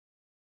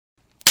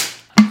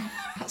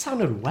That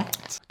sounded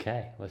wet.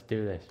 Okay, let's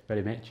do this.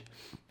 Ready, Mitch?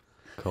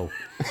 Cool.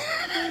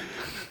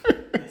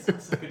 This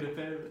was a good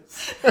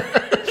appearance.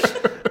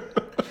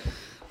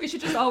 We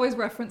should just always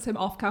reference him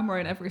off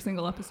camera in every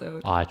single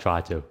episode. I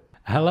try to.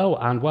 Hello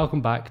and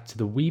welcome back to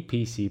the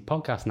WePC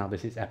podcast. Now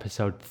this is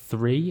episode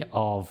 3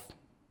 of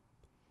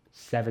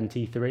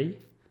 73.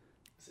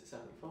 Is it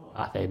 74?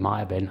 I think it might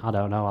have been. I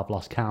don't know. I've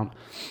lost count.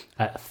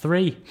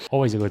 3.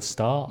 Always a good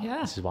start. Yeah.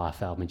 This is why I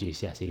failed my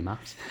GCSE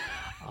maths.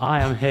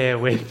 I am here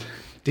with...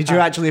 Did you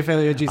actually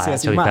fail your GCSE I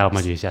actually maths? failed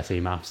my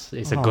GCSE maths.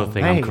 It's a Oh, good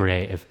thing I'm mate.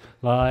 creative.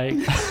 Like...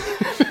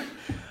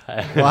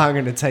 Well, I'm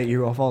going to take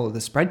you off all of the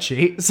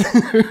spreadsheets.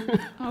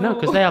 No,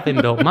 because they have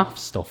inbuilt math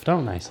stuff,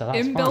 don't they? So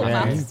that's Inbuilt fine.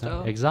 math Yeah,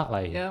 stuff.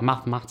 Exactly. Yeah.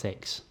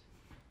 Mathematics.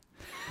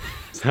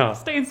 So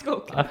Stay in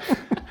school.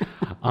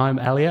 I'm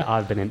Elliot.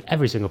 I've been in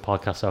every single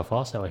podcast so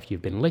far, so if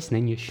you've been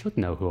listening, you should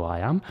know who I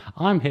am.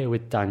 I'm here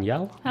with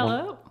Danielle.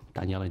 Hello.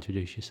 Danielle,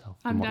 introduce yourself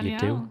I'm and what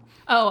Danielle. you do.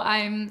 Oh,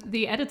 I'm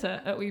the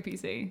editor at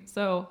WePC,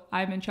 so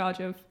I'm in charge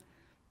of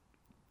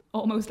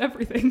almost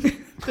everything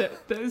that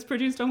is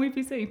produced on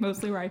WePC,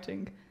 mostly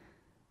writing.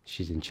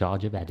 She's in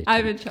charge of editing.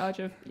 I'm in charge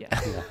of,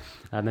 Yeah.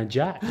 And then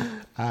Jack.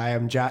 I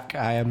am Jack.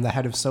 I am the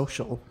head of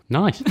social.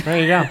 Nice. There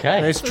you go.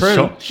 Okay. It's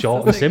true.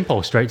 Short and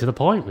simple, straight to the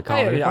point. We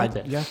can't really find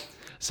it. Yeah.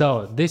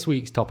 So this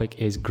week's topic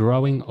is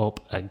growing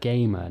up a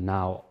gamer.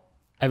 Now,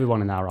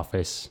 everyone in our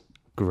office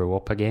grew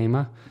up a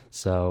gamer,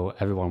 so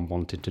everyone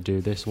wanted to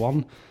do this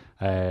one.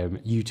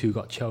 You two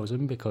got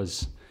chosen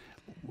because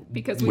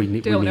we don't know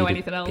needed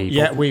anything else. people.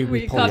 Yeah, we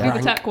We pulled can't do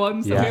rank. the tech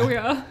one, so Yeah. here we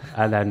are.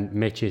 And then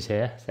Mitch is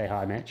here. Say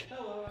hi, Mitch.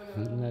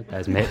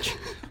 There's Mitch.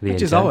 The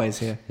Which is intern. always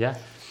here.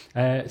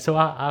 Yeah. So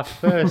our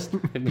first...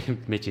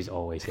 Mitch is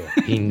always here.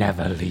 He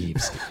never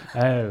leaves.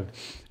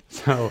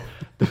 So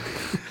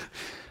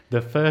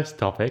the first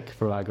topic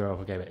for our Grow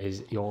Up Gamer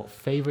is your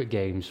favourite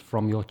games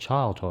from your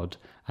childhood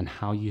and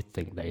how you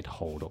think they'd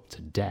hold up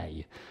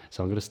today.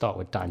 So I'm going to start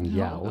with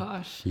Danielle. Oh,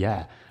 gosh.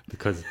 Yeah,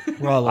 because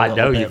We're all a I little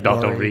know bit you've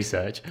not done worried.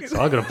 research, so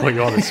I'm going to put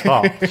you on the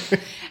spot.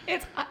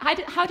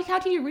 How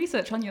do you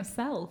research on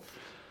yourself?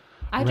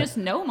 I just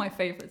know my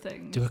favourite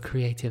things. Do a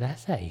creative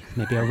essay,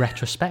 maybe a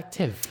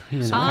retrospective. You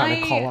know.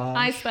 kind of collage.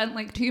 I spent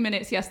like 2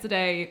 minutes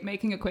yesterday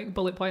making a quick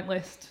bullet point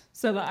list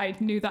so that I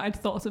knew that I'd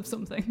thought of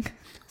something.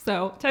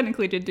 So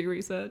technically did do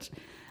research.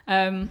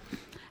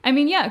 I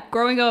mean, yeah,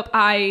 growing up,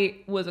 I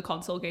was a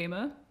console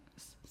gamer.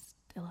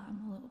 Still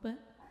am a little bit.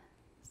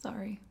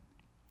 Sorry.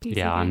 PC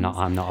Yeah, I'm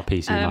games. not a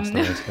PC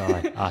master this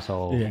guy at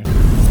all. Yeah.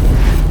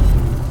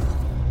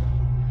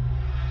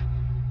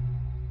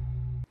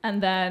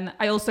 And then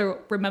I also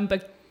remember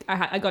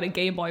I got a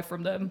Game Boy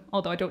from them,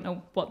 although I don't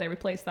know what they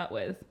replaced that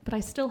with. But I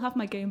still have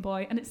my Game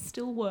Boy and it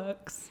still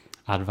works.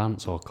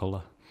 Advance or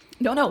colour?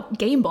 No,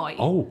 Game Boy.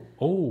 Oh.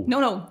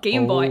 No,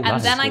 Game Boy. And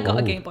that's then I got a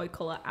cool. Game Boy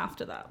Color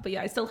after that. But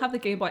yeah, I still have the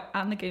Game Boy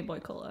and the Game Boy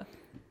Color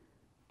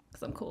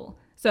because I'm cool.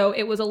 So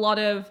it was a lot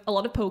of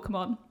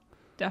Pokemon,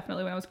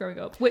 definitely when I was growing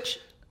up, which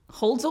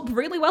holds up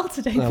really well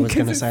today. I was because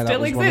going to it say that still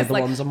was one of exists. the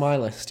Like, ones on my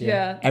list.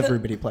 Yeah.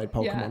 Everybody played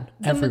Pokemon.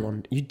 yeah.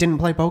 Everyone. You didn't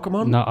play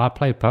Pokemon? No, I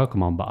played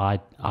Pokemon, but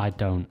I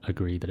don't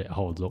agree that it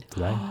holds up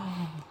today.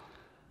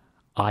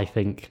 I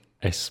think,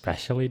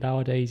 especially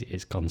nowadays,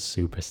 it's gone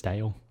super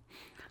stale.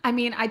 I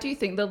mean, I do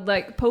think that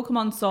like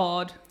Pokemon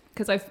Sword,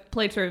 because I've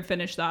played through and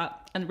finished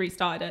that and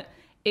restarted it,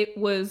 it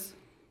was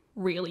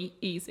really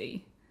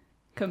easy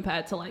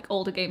compared to like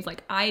older games.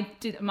 Like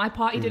my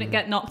party didn't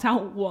get knocked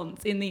out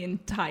once in the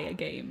entire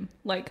game.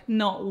 Like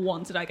not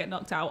once did I get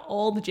knocked out.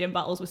 All the gym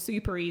battles were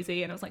super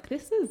easy, and I was like,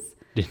 this is...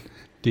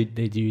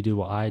 Did you do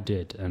what I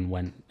did and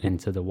went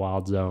into the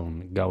wild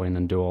zone, go in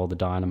and do all the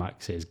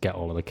Dynamaxes, get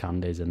all of the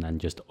candies, and then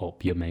just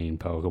up your main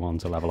Pokemon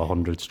to level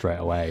 100 straight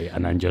away,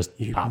 and then just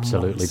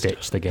absolutely monster.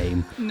 ditch the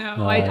game?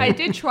 No, I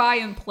did try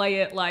and play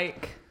it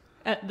like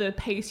at the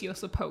pace you're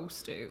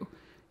supposed to.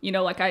 You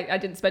know, like I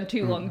didn't spend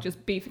too long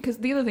just beefing. Because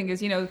the other thing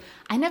is, you know,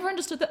 I never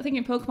understood that thing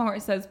in Pokemon where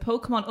it says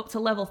Pokemon up to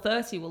level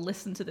 30 will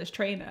listen to this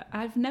trainer.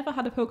 I've never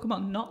had a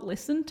Pokemon not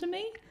listen to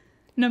me,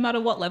 no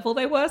matter what level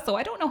they were. So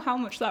I don't know how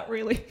much that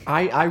really...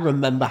 I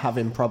remember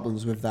having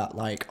problems with that,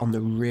 like on the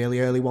really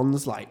early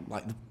ones, like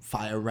the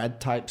Fire Red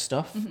type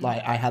stuff.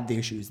 Like I had the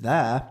issues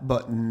there,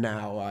 but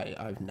now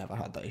I've never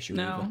had that issue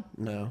No. either.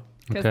 No.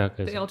 Because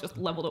Okay. they all just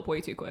leveled up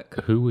way too quick.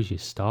 Who was your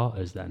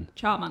starters then?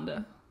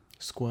 Charmander.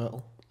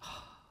 Squirtle.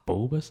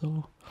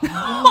 Bulbasaur?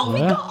 Oh my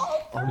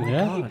god! Oh my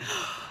Yeah. god.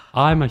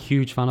 I'm a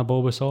huge fan of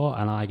Bulbasaur,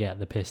 and I get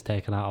the piss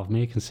taken out of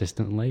me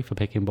consistently for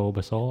picking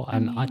Bulbasaur,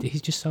 and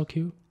he's just so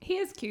cute. He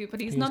is cute,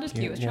 but he's not as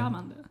cute as yeah.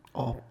 Charmander.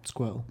 Oh,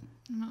 Squirtle.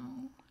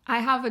 I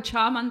have a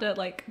Charmander,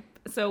 like...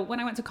 So when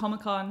I went to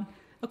Comic-Con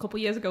a couple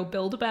years ago,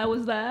 Build-A-Bear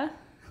was there.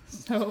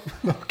 So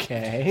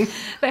Okay.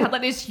 they had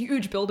like this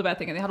huge Build-A-Bear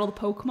thing, and they had all the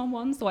Pokemon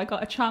ones. So I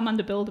got a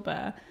Charmander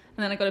Build-A-Bear,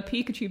 and then I got a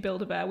Pikachu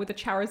Build-A-Bear with a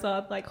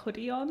Charizard like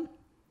hoodie on,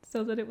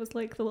 so that it was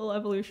like the little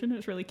evolution. It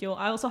was really cool.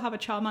 I also have a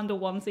Charmander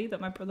onesie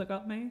that my brother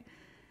got me,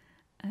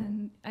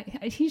 and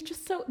he's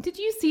just so... Did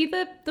you see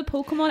the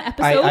Pokemon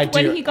episode I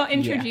when do, he got yeah.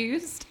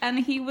 introduced and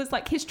he was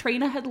like, his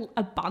trainer had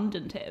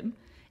abandoned him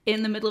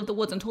in the middle of the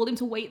woods and told him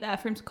to wait there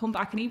for him to come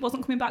back, and he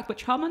wasn't coming back, but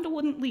Charmander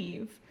wouldn't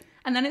leave.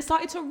 And then it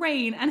started to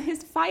rain, and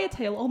his fire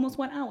tail almost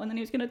went out, and then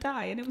he was going to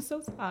die, and it was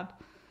so sad.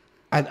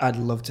 I'd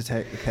love to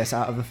take the piss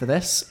out of her for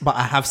this, but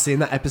I have seen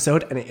that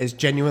episode, and it is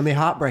genuinely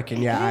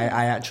heartbreaking. Yeah,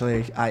 I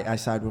actually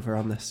side with her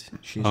on this.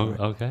 She's right.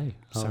 Okay.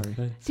 Sorry.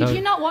 Okay. Did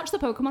you not watch the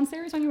Pokemon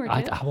series when you were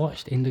a kid? I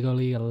watched Indigo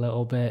League a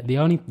little bit. The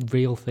only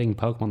real thing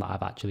Pokemon that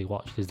I've actually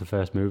watched is the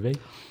first movie.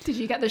 Did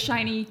you get the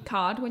shiny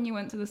card when you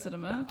went to the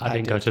cinema? I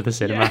didn't go to the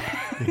cinema.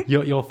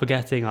 You're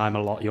forgetting I'm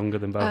a lot younger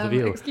than both of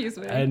you. Excuse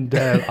me. And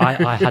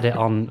I had it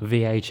on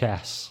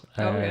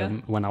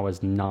VHS when I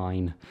was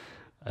 9.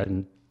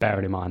 And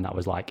bearing in mind that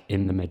was like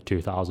in the mid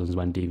 2000s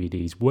when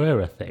DVDs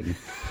were a thing.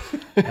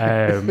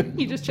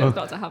 You just chose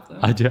not to have them.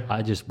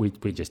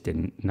 We just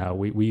didn't know.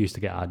 We used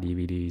to get our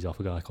DVDs off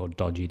a guy called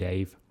Dodgy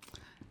Dave.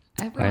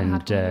 Everyone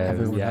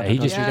had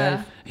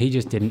one. He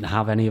just didn't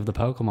have any of the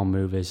Pokemon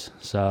movies,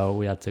 so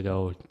we had to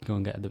go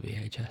and get the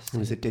VHS. He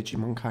was a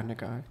Digimon kind of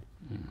guy.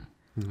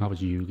 I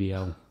was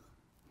Yu-Gi-Oh.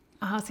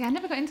 See, I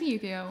never got into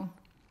Yu-Gi-Oh.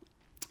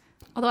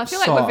 Although I feel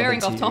like we're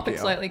veering off topic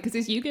slightly, because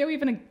is Yu-Gi-Oh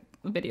even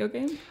a video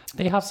game?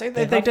 They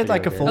did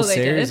like a full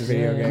series of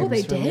video games. Oh,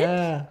 they did?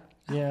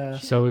 Yeah.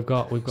 So we've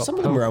got Some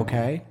of them were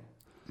okay.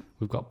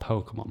 We've got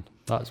Pokemon.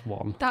 That's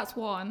one. That's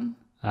one.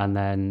 And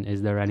then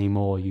is there any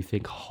more you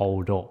think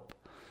hold up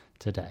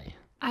today?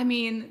 I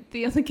mean,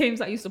 the other games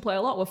that I used to play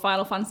a lot were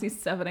Final Fantasy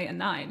 7, 8, and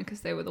 9,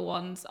 because they were the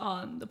ones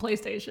on the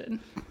PlayStation.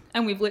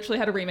 And we've literally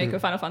had a remake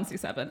of Final Fantasy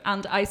 7,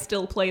 and I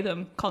still play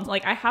them constantly.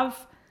 Like,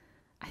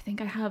 I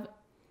think I have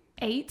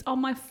 8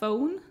 on my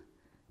phone.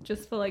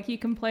 Just for like you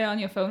can play on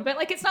your phone, but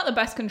like it's not the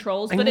best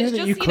controls. But it's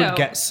just you could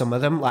get some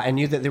of them. Like I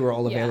knew that they were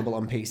all available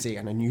on PC,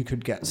 and I knew you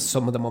could get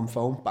some of them on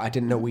phone. But I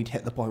didn't know we'd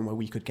hit the point where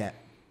we could get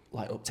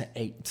like up to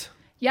 8.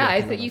 Yeah,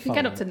 I think you can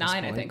get up to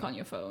 9. I think on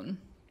your phone,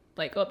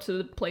 like up to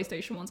the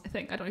PlayStation ones. I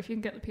think I don't know if you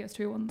can get the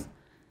PS2 ones.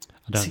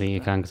 I don't think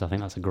you can because I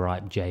think that's a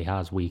gripe Jay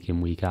has week in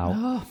week out.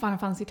 Oh, Final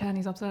Fantasy X,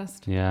 he's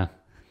obsessed. Yeah,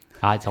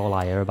 that's all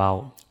I hear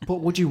about.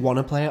 But would you want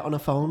to play it on a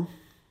phone?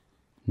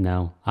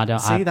 No, I don't.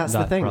 See, that's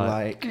the thing.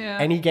 Right. Like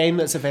any game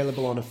that's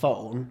available on a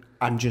phone,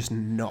 I'm just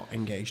not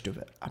engaged with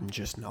it. I'm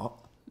just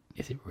not.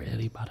 Is it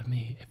really bad of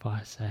me if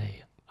I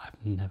say I've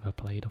never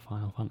played a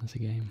Final Fantasy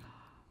game?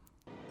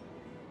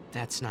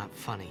 That's not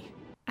funny.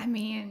 I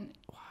mean,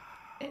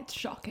 it's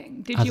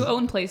shocking. Did you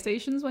own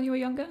PlayStations when you were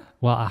younger?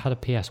 Well, I had a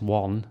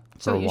PS1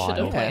 So a you while. should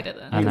have played it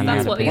then. And then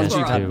That's I what had a these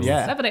were on. PS2.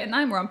 Yeah. 7, 8, and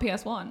 9 were on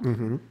PS1.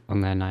 Mm-hmm.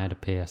 And then I had a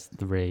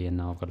PS3, and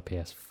now I've got a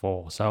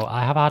PS4. So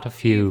I have had a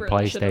few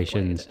really should have played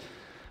PlayStations, it.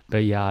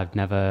 but yeah, I've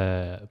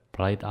never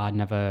played.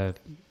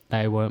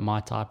 They weren't my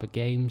type of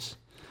games.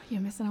 You're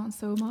missing out on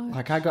so much.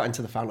 Like I got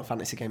into the Final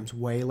Fantasy games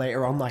way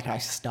later on. Like I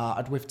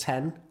started with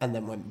 10 and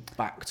then went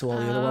back to all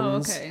the other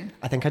ones. Okay.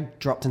 I think I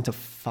dropped into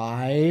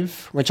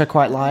 5, which I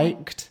quite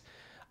liked.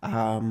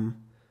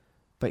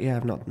 But yeah,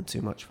 I've not done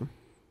too much from.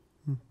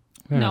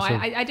 Yeah, No, so-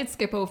 I did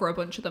skip over a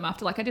bunch of them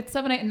after. Like I did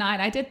 7, 8, and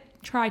 9. I did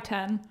try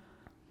 10,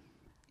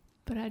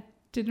 but I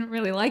didn't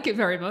really like it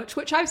very much,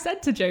 which I've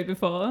said to Joe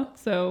before.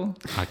 So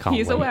I can't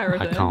he's wait. aware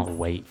of I this. can't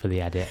wait for the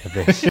edit of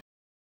this.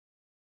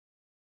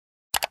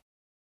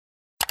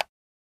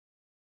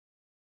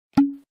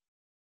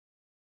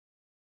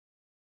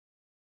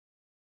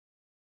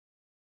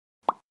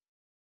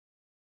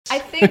 I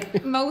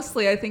think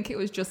mostly, I think it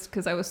was just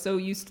because I was so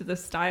used to the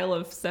style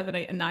of 7,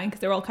 8, and 9 because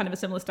they're all kind of a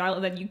similar style.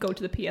 And then you go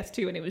to the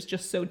PS2 and it was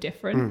just so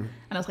different. And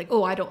I was like,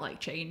 oh, I don't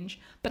like change.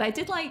 But I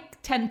did like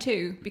 10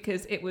 too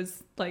because it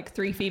was like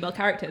 3 female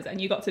characters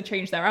and you got to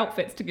change their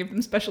outfits to give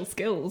them special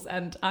skills.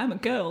 And I'm a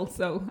girl,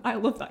 so I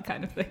love that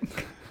kind of thing.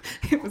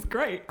 It was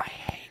great. I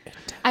hate it.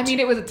 I mean,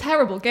 it was a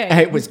terrible game.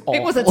 It was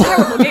It was a awful.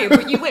 terrible game,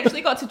 but you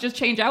literally got to just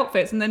change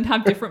outfits and then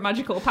have different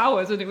magical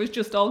powers, and it was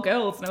just all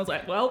girls. And I was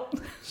like, well,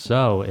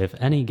 So, if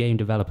any game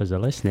developers are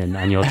listening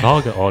and your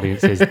target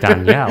audience is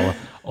Danielle,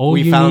 all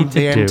We you found need to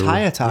the do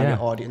entire target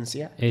audience.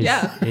 Yeah.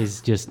 is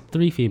just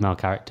 3 female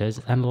characters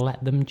and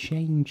let them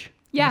change.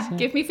 yeah, That's it.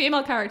 give me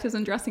female characters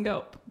and dressing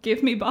up.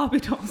 Give me Barbie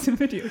dolls in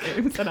video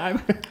games, and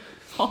I'm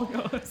all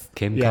yours.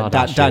 Kim Yeah,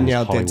 Kardashian's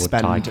Danielle did Hollywood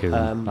spend,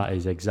 tycoon. That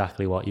is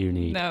exactly what you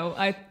need. No.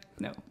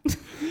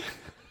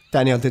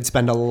 Danielle did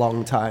spend a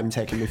long time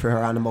taking me through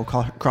her Animal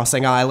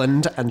Crossing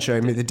island and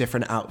showing me the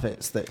different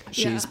outfits that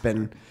she's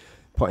been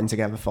putting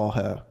together for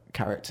her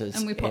characters.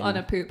 And we put on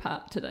a poop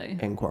hat today.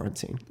 in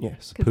quarantine.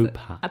 Yes. 'Cause Poop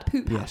hat. A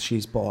poop hat. Yes,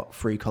 she's bought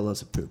 3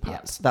 colours of poop Yeah.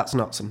 hats. That's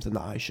not something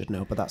that I should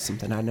know, but that's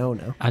something I know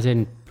now. As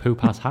in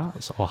poop has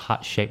hats or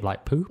hats shaped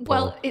like poop?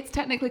 Well, or- it's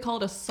technically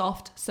called a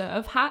soft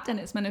serve hat, and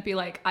it's meant to be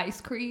like ice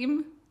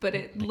cream, but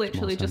it Makes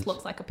literally more just sense.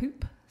 looks like a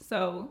poop.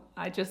 So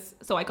I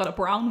got a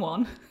brown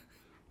one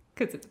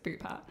because it's a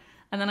poop hat,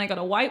 and then I got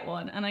a white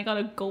one, and I got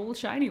a gold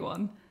shiny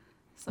one.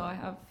 So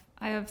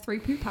I have 3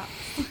 poop hats.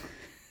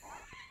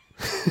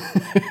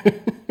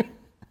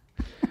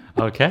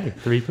 Okay,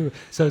 3 poop.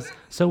 So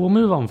we'll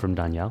move on from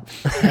Danielle.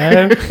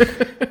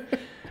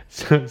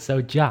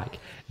 So Jack,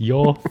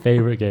 Your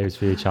favourite games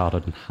for your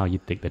childhood and how you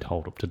think they'd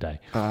hold up today.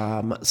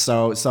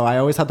 So I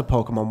always had the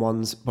Pokemon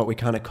ones, but we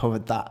kind of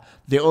covered that.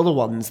 The other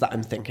ones that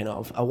I'm thinking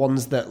of are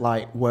ones that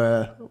like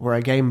were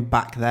a game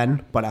back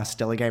then, but are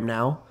still a game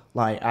now.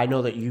 Like, I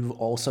know that you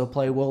also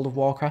play World of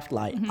Warcraft.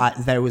 Like,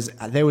 there was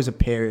a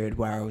period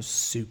where I was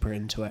super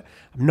into it.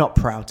 I'm not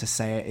proud to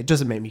say it. It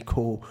doesn't make me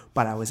cool,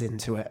 but I was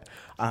into it.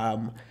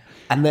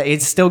 And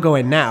it's still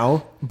going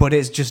now, but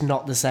it's just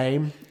not the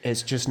same.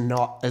 It's just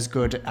not as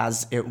good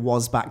as it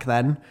was back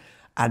then.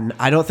 And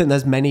I don't think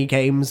there's many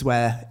games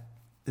where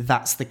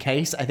that's the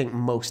case. I think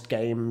most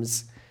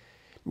games...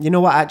 You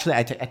know what? Actually,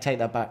 I take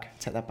that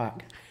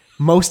back.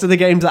 Most of the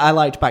games that I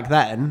liked back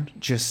then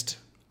just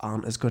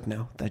aren't as good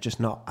now. They're just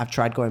not. I've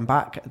tried going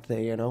back,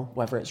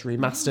 whether it's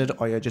remastered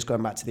or you're just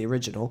going back to the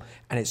original,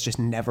 and it's just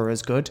never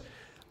as good.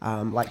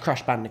 Like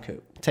Crash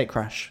Bandicoot. Take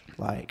Crash.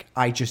 Like,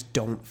 I just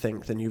don't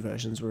think the new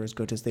versions were as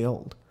good as the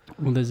old.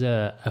 Well, there's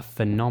a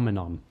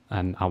phenomenon,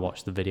 and I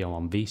watched the video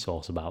on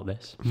Vsauce about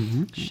this.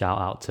 Mm-hmm. Shout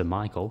out to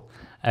Michael,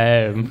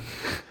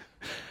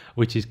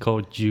 which is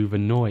called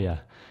Juvenoia,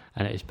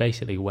 and it's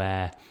basically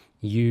where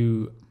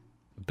you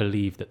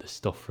believe that the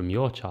stuff from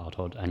your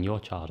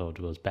childhood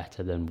was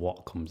better than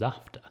what comes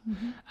after,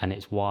 and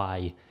it's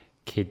why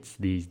kids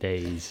these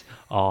days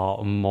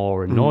are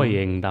more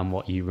annoying than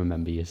what you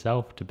remember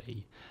yourself to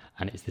be.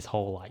 And it's this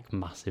whole like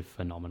massive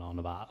phenomenon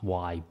about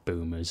why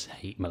boomers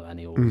hate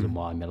millennials and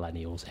why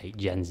millennials hate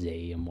Gen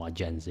Z and why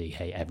Gen Z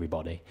hate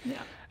everybody.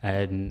 Yeah.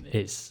 And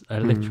it's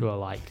a literal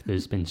like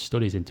there's been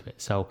studies into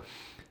it. So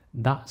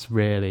that's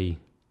really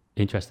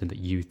interesting that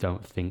you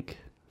don't think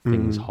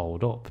things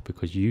hold up,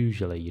 because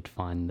usually you'd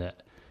find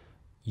that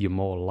you're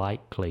more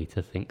likely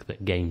to think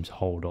that games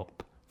hold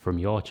up from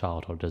your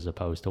childhood as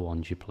opposed to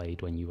ones you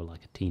played when you were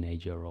like a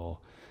teenager or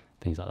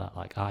things like that.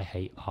 Like, I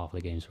hate half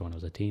the games from when I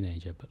was a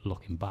teenager, but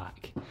looking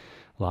back,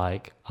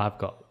 like I've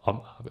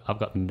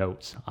got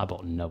notes. I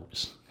bought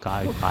notes.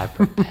 I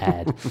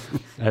prepared.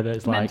 And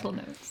it's like, mental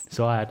notes.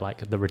 So I had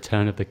like the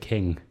Return of the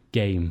King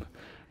game,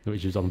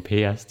 which was on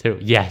PS2.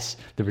 Yes,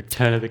 the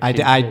Return of the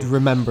King. I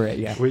remember it.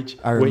 Yeah,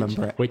 I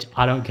remember it. Which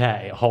I don't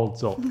care. It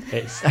holds up.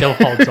 It still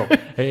holds up.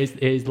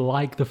 It is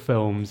like the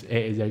films.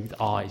 It's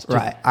just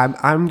right.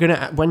 I'm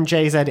gonna, when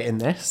Jay's editing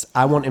this,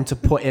 I want him to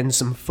put in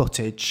some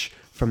footage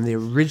from the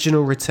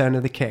original Return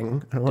of the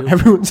King. I want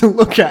everyone to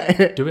look at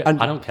it. Do it. And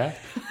I don't care.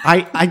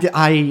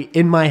 I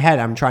in my head,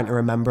 I'm trying to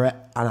remember it,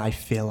 and I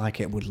feel like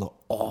it would look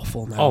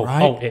awful now,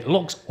 right? Oh, it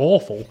looks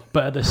awful,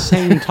 but at the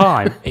same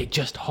time, it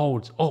just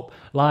holds up.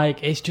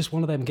 Like, it's just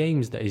one of them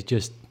games that is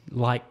just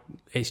like,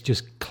 it's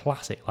just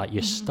classic. Like,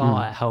 you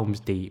start at Helm's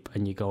Deep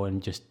and you go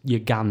and just, you're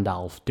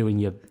Gandalf doing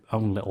your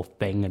own little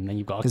thing, and then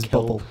you've got to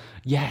kill. Bubble.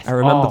 Yes. I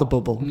remember the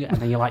bubble. Yeah, and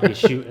then you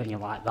shoot and you're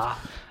like that.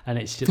 And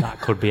it's just,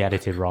 that could be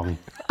edited wrong.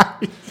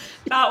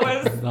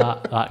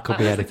 That could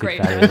be edited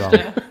very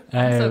wrong.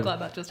 I'm so glad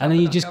that just happened. And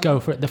then you just go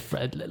for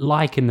it.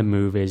 Like in the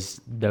movies,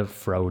 the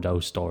Frodo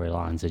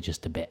storylines are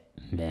just a bit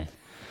meh.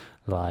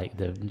 Like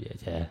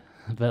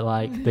but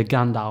like the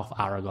Gandalf,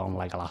 Aragorn,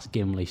 Legolas,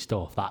 Gimli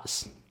stuff,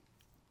 that's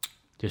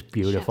just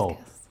beautiful.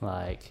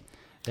 Like,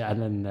 yeah,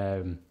 and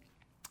then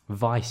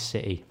Vice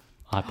City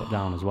I put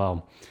down as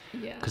well.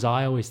 Yeah. Because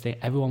I always think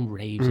everyone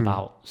raves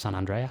about San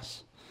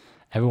Andreas.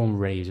 Everyone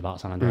raves about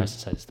San Andreas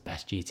and says it's the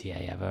best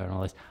GTA ever and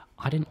all this.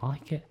 I didn't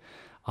like it.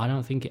 I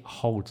don't think it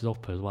holds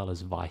up as well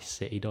as Vice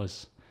City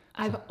does.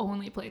 I've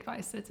only played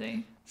Vice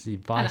City. See,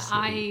 Vice City.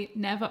 I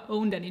never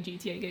owned any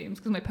GTA games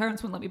because my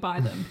parents wouldn't let me buy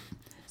them.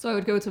 So I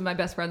would go to my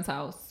best friend's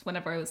house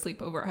whenever I would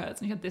sleep over at hers,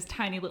 and he had this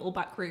tiny little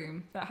back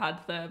room that had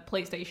the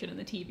PlayStation and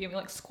the TV, and we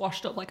like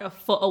squashed up like a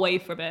foot away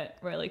from it,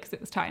 really, because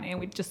it was tiny, and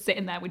we'd just sit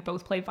in there. We'd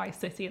both play Vice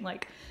City and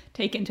like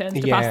take in turns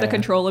to pass the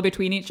controller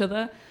between each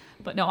other.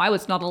 But no, I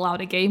was not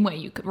allowed a game where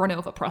you could run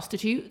over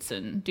prostitutes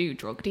and do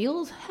drug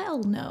deals.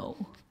 Hell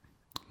no.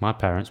 My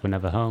parents were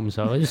never home,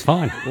 so it was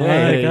fine.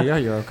 Yeah,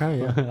 you're okay.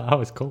 Yeah, that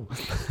was cool.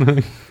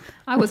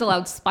 I was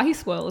allowed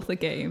Spice World, the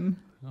game.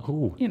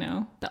 Ooh. You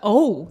know,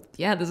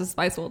 there's a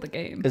Spice World, the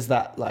game. Is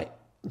that like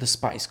the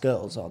Spice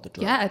Girls or the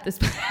drug? Yeah, this.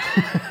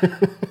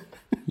 Have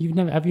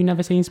you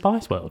never seen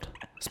Spice World?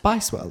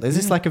 Spice World? Is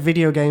this like a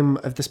video game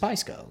of the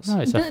Spice Girls?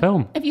 No, it's a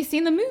film. Have you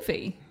seen the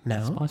movie?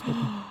 No. Spice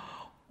World.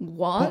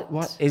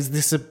 What? Is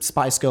this a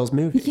Spice Girls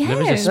movie? Yeah.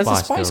 There's a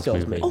Spice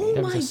Girls movie. Oh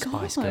There my was a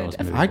Spice God. Girls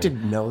movie. I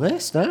didn't know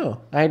this.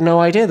 No, I had no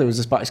idea there was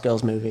a Spice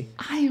Girls movie.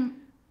 I'm.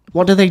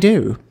 What do they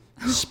do?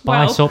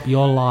 Spice up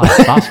your life.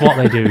 That's what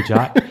they do,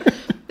 Jack.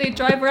 They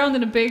drive around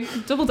in a big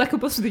double-decker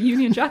bus with a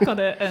Union Jack on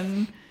it,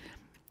 and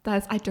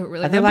I don't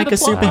really. Are they remember like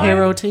the a plot.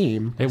 superhero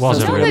team? It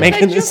wasn't So really. we're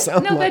making this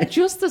sound they're like...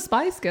 just the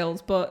Spice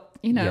Girls, but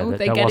you know Yeah,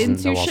 they there get wasn't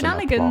into a plot.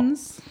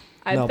 shenanigans.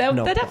 No There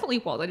plot. definitely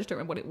was. I just don't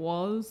remember what it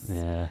was.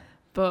 Yeah.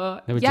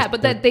 But They were yeah,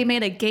 just- but they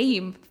made a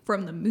game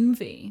from the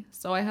movie,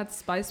 so I had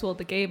Spice World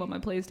the game on my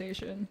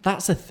PlayStation.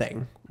 That's a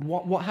thing.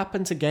 What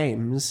happened to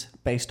games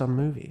based on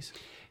movies?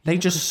 They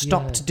just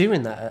stopped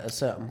doing that at a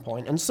certain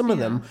point, and some of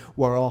them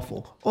were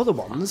awful. Other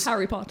ones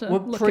Harry Potter. were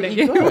looking pretty at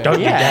you. good. Don't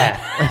you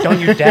dare. Don't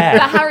you dare. The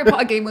Harry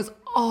Potter game was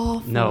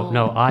awful.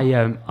 No, I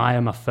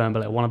am a firm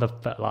believer. One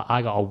of the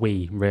I got a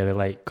Wii really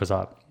late because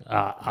I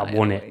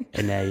won it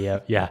in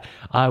a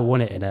I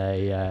won it in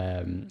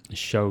a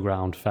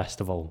showground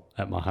festival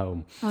at my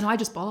home. Oh no, I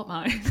just bought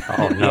mine.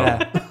 Oh no!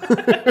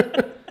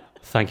 Yeah.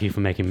 Thank you for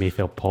making me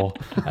feel poor.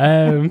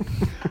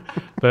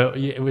 But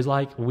it was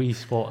like Wii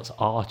Sports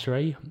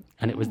Archery,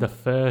 and it was the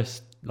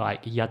first,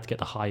 like, you had to get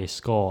the highest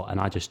score, and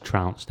I just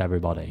trounced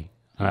everybody.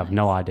 And I have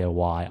no idea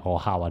why or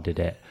how I did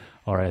it.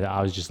 Or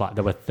I was just like,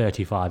 there were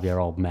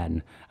 35-year-old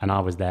men, and I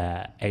was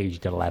there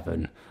aged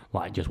 11,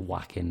 like, just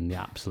whacking the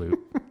absolute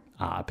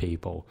out of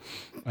people.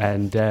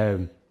 And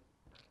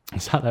I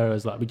sat there, I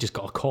was like, we just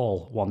got a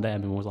call one day,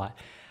 and everyone was like,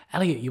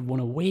 Elliot, you won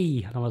a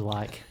Wii. And I was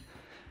like,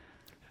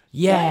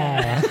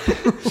 yeah.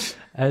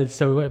 And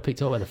so we went and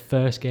picked up, where the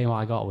first game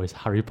I got was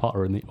Harry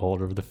Potter and the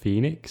Order of the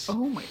Phoenix. Oh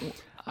my god.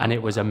 And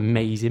it was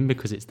amazing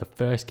because it's the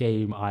first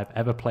game I've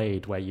ever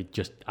played where you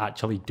just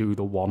actually do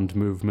the wand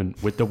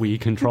movement with the Wii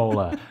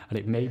controller. And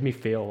it made me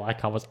feel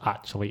like I was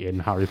actually in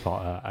Harry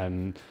Potter.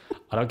 And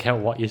I don't care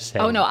what you say.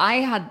 Oh no, I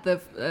had the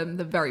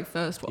very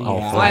first one.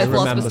 Yeah, so I had I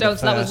Philosopher's remember Stone.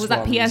 So the was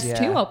that first ones,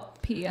 PS2 yeah. or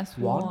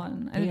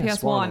PS1? I think PS1,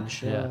 PS1. I'm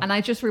sure. Yeah. And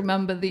I just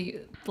remember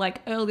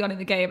early on in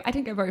the game, I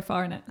didn't get very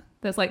far in it.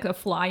 There's like a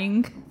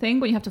flying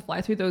thing where you have to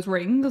fly through those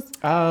rings.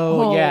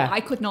 Oh, yeah.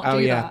 I could not Oh,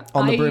 do yeah. that.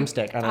 On the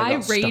broomstick, and I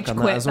got stuck rage on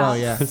that quit as well,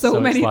 yeah. so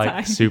it's many like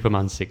times.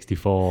 Superman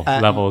 64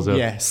 levels of...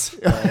 Yes.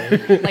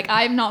 Like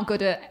I'm not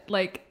good at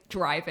like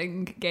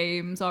driving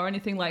games or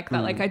anything like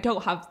that. Like I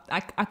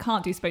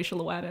can't do spatial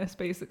awareness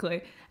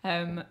basically.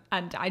 And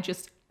I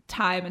just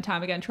time and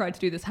time again tried to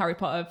do this Harry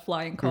Potter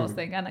flying course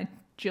thing, and I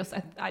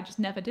just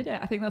never did it.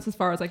 I think that's as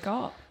far as I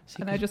got,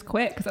 and I just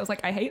quit because I was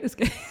like, I hate this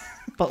game.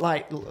 But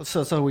like,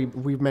 so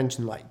we've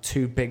mentioned like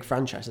two big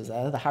franchises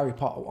there, the Harry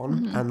Potter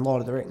one and Lord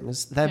of the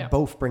Rings. They're Yeah.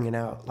 both bringing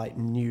out like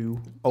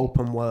new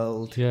open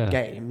world Yeah.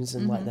 games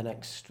in like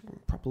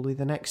probably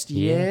the next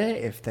year,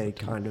 if they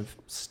kind of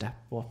step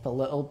up a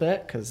little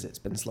bit, because it's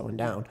been slowing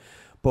down.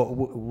 But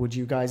would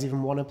you guys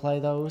even want to play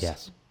those?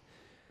 Yes.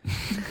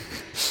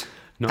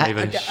 Not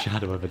even a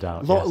shadow of a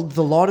doubt. yes.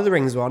 The Lord of the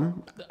Rings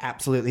one,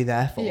 absolutely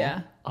there for.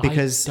 Yeah.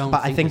 Because, I don't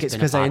but I think think there's it's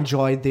been a because I bad-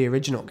 enjoyed the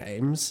original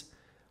games.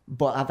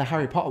 But at the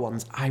Harry Potter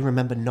ones, I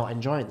remember not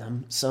enjoying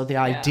them. So the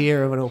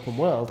idea of an open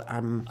world,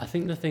 I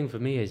think the thing for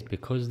me is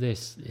because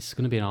it's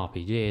going to be an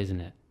RPG, isn't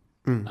it?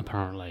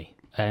 Apparently.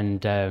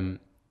 And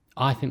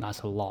I think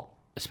that's a lot,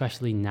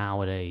 especially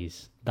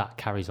nowadays, that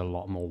carries a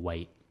lot more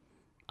weight.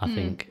 I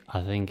think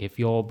if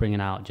you're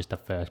bringing out just a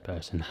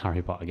first-person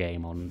Harry Potter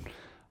game on,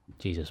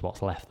 Jesus,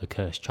 what's left, The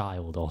Cursed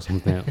Child or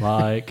something,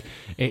 like,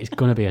 it's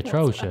going to be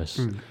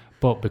atrocious.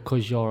 But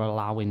because you're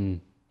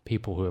allowing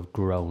people who have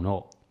grown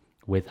up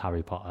with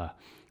Harry Potter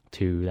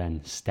to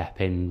then step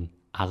in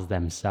as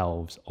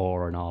themselves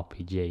or an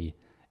RPG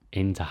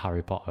into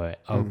Harry Potter, it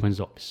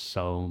opens up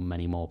so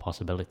many more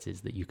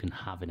possibilities that you can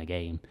have in a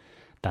game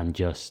than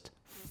just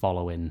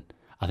following.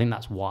 I think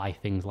that's why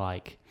things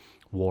like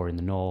War in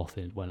the North,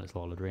 when it's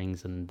Lord of the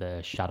Rings, and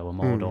the Shadow of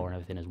Mordor and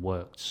everything has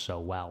worked so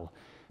well,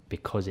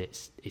 because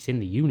it's in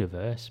the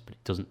universe, but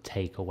it doesn't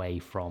take away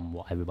from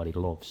what everybody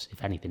loves.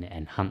 If anything, it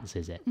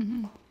enhances it.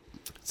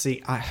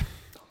 see,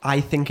 I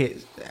think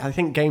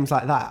games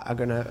like that are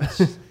gonna.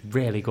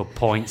 Really good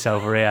points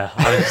over here.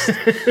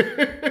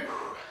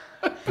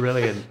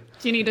 Brilliant.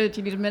 Do you need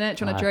a minute?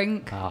 Do you want a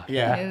drink?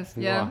 Yeah. It is,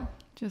 yeah.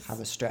 Just Have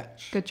a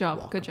stretch. Good job,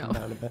 walk good up and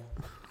job. down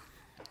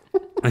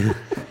a bit.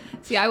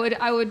 See, I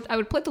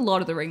would play the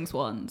Lord of the Rings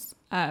ones.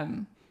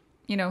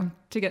 You know,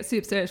 to get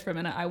super serious for a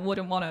minute, I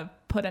wouldn't want to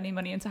put any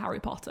money into Harry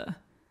Potter,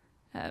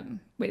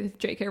 with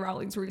J.K.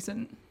 Rowling's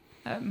recent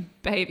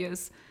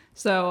behaviors.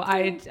 So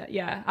I wouldn't.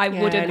 any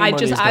I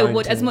money's I going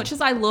would, to- as much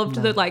as I loved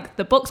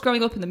the books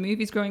growing up and the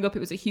movies growing up, it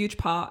was a huge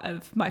part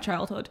of my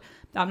childhood.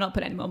 I'm not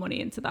putting any more money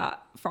into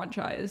that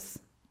franchise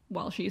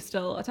while she's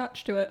still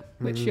attached to it,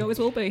 which she always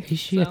will be. Is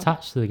she So-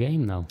 attached to the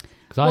game though?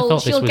 Because Well, I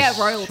thought she'll this was. get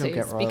royalties She'll get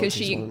because royalties,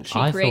 she won't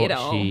she created it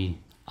all.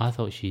 I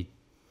thought she'd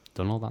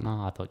done all that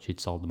now. I thought she'd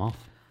sold them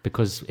off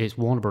because it's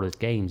Warner Brothers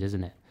games,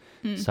 isn't it?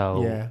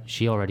 So Yeah.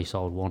 she already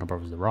sold Warner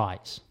Brothers the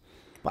rights.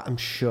 But I'm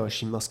sure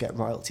she must get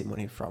royalty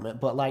money from it.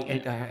 But like,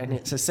 and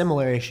it's a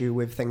similar issue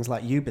with things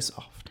like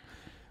Ubisoft,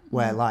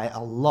 where like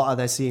a lot of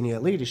their senior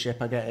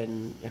leadership are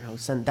getting,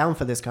 sent down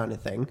for this kind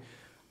of thing.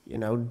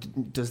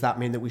 Does that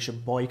mean that we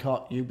should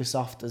boycott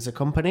Ubisoft as a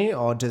company,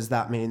 or does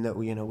that mean that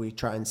we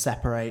try and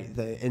separate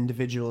the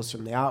individuals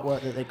from the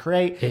artwork that they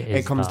create? It is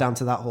It comes that. down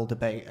to that whole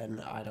debate, and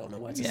I don't know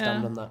where to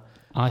stand Yeah. on that.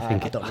 I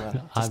think I don't know where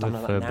to I'm stand a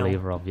on that firm now.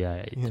 believer of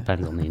it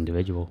depends on the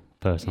individual.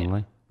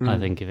 Personally, I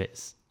think if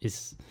it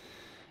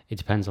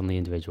depends on the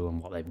individual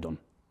and what they've done.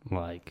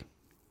 Like,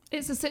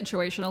 It's a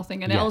situational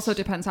thing, and it Yes. also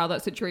depends how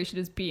that situation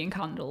is being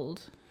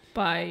handled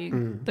by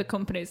the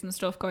companies and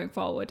stuff going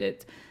forward.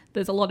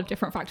 There's a lot of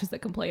different factors that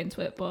can play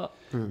into it, but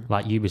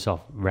like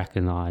Ubisoft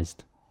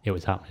recognised it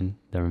was happening.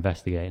 They're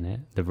investigating it.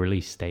 They've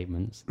released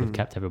statements. They've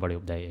kept everybody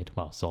updated.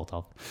 Well, sort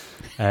of.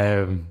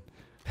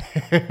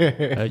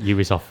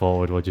 Ubisoft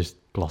Forward, we'll just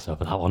gloss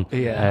over that one.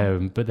 Yeah.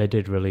 But they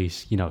did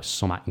release,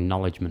 some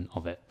acknowledgement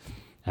of it.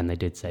 And they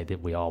did say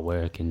that we are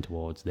working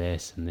towards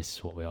this, and this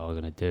is what we are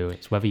going to do.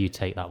 It's whether you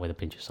take that with a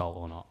pinch of salt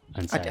or not,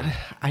 and say,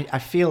 I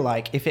feel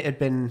like if it had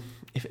been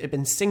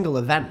single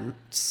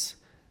events,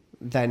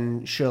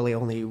 then surely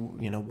only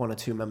one or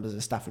two members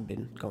of staff had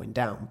been going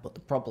down. But the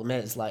problem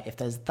is, like, if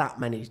there's that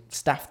many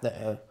staff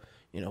that are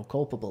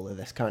culpable of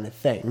this kind of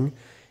thing,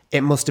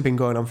 it must have been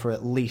going on for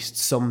at least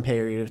some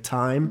period of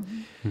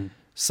time. Mm-hmm.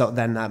 So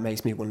then that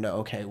makes me wonder,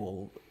 okay,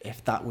 well,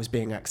 if that was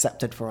being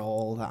accepted for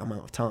all that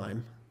amount of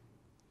time,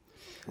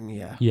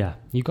 yeah,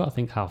 you've got to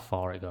think how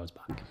far it goes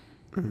back.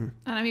 Mm-hmm.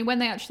 And I mean, when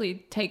they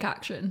actually take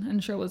action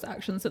and show us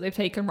actions that they've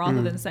taken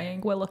rather than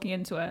saying we're looking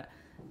into it,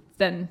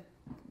 then,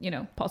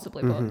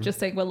 possibly. But just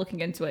saying we're looking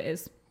into it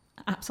is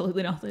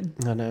absolutely nothing.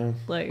 I know.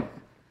 Like,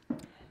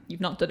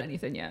 you've not done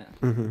anything yet.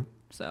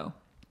 So.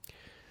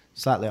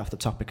 Slightly off the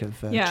topic of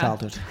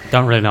childhood.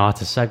 Don't really know how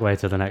to segue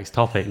to the next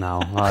topic now.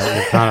 Like,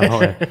 you're kind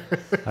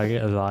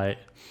of like,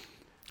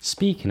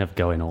 speaking of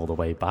going all the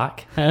way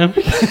back,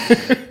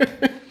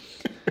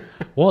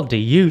 what do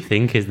you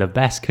think is the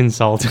best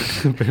console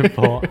to be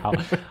bought out?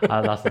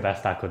 That's the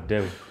best I could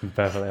do, to be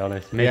perfectly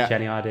honest. Mitch,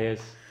 any ideas?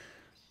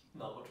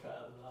 Not much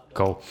better than that.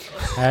 Cool.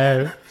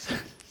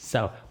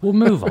 So we'll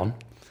move on.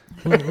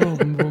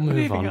 We'll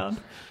move on.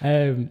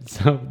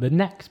 So the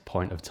next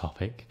point of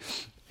topic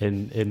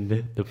in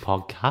the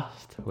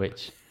podcast,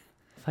 which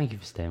thank you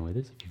for staying with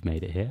us if you've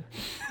made it here,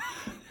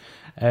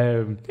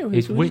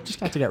 is we which just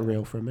had to get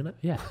real for a minute.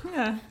 Yeah.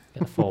 get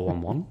the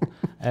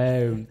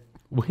 411.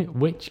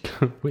 Which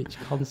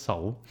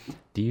console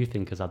do you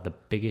think has had the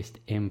biggest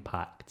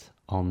impact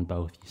on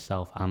both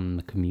yourself and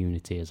the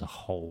community as a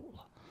whole?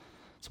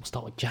 So we'll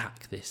start with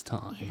Jack this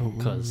time,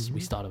 because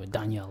we started with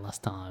Danielle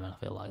last time, and I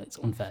feel like it's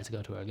unfair to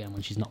go to her again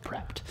when she's not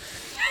prepped.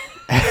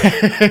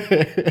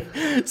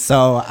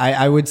 So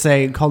I would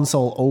say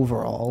console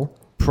overall,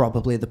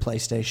 probably the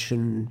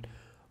PlayStation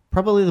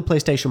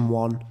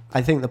 1.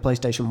 I think the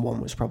PlayStation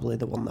 1 was probably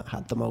the one that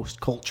had the most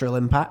cultural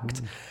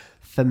impact.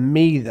 For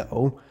me,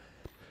 though,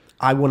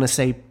 I want to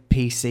say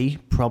PC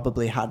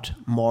probably had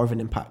more of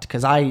an impact,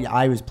 because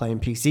I was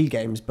playing PC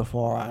games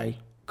before I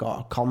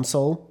got a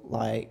console.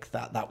 Like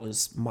that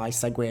was my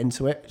segue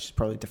into it, which is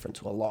probably different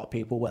to a lot of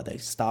people, where they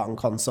start on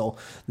console,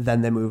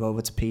 then they move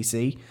over to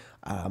PC.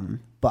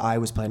 But I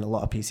was playing a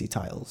lot of PC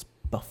titles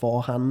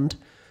beforehand.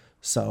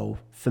 So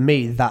for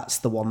me, that's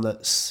the one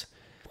that's...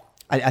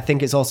 I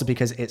think it's also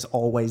because it's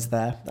always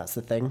there. That's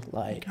the thing.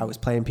 Like, I was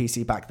playing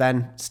PC back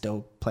then,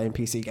 still playing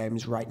PC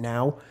games right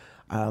now.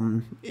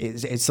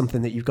 It's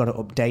something that you've got to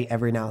update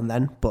every now and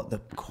then, but the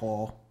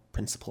core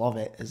principle of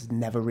it has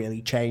never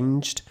really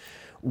changed.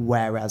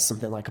 Whereas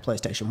something like a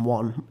PlayStation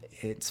 1,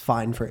 it's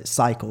fine for its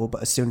cycle,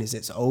 but as soon as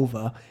it's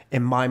over,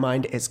 in my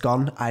mind, it's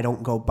gone. I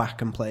don't go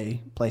back and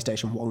play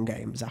PlayStation 1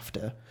 games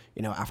after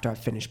I've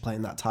finished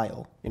playing that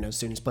title. As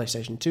soon as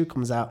PlayStation 2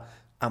 comes out,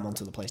 I'm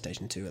onto the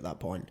PlayStation 2 at that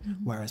point.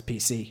 Whereas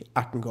PC,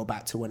 I can go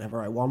back to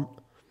whenever I want.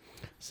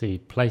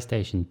 See,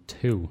 PlayStation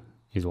 2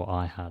 is what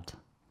I had.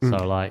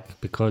 So,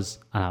 because,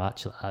 and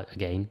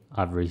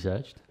I've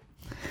researched.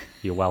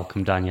 You're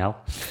welcome,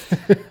 Danielle.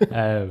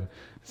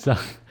 So,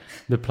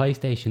 the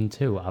PlayStation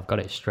 2, I've got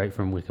it straight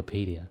from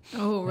Wikipedia.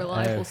 Oh,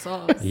 reliable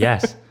source.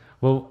 Yes.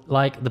 Well,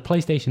 the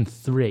PlayStation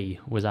 3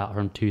 was out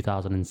from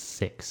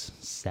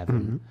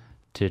 2006-7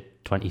 to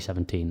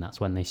 2017. That's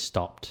when they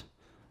stopped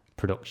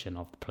production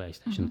of the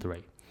PlayStation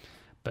 3.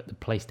 But the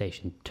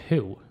PlayStation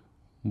 2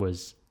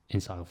 was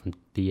inside from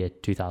the year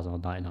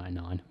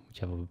 2099,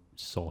 whichever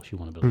source you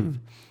want to believe,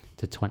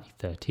 to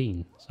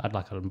 2013. So I had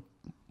a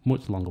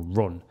much longer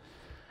run.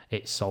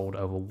 It sold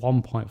over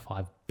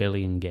 1.5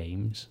 billion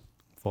games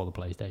for the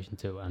PlayStation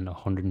 2 and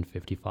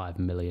 155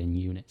 million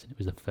units. And it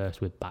was the first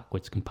with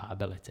backwards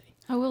compatibility.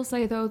 I will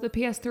say, though, the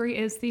PS3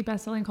 is the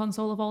best-selling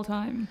console of all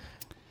time.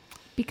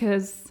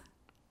 Because...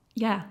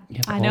 Yeah,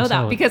 I know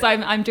that because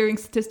I'm doing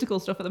statistical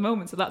stuff at the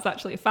moment, so that's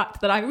actually a fact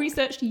that I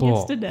researched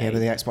yesterday. Yeah, but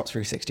the Xbox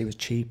 360 was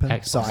cheaper,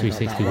 Xbox so I got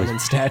 360 that one was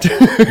instead.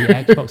 The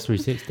Xbox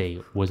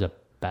 360 was a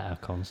better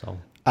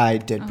console. I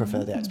did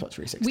prefer the Xbox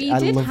 360. We I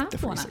did loved have the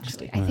one,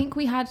 360. actually. I think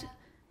we had...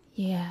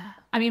 Yeah.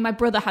 I mean, my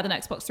brother had an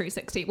Xbox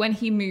 360. When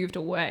he moved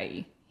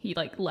away, he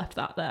left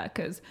that there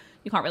because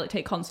you can't really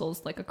take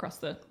consoles across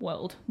the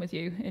world with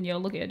you in your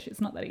luggage.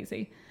 It's not that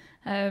easy.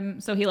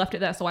 So he left it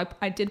there. So I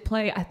played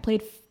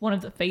one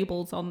of the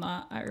Fables on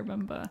that, I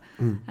remember.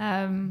 See,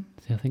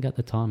 I think at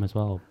the time as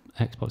well,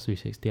 Xbox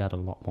 360 had a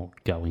lot more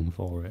going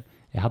for it.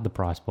 It had the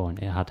price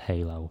point, it had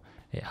Halo,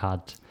 it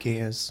had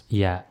Gears.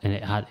 Yeah, and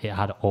it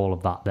had all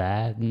of that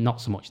there.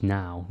 Not so much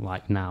now.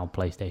 Now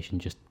PlayStation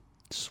just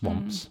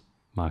swamps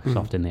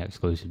Microsoft in the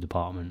exclusive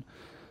department.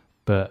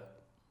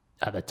 But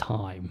at the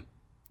time,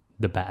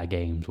 the better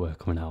games were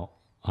coming out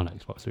on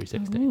Xbox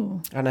 360.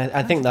 Ooh. And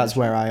I think that's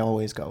where I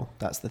always go.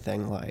 That's the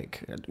thing.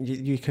 Like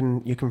you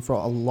can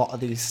throw a lot of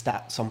these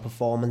stats on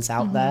performance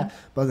out there,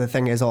 but the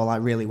thing is, all I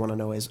really want to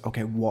know is,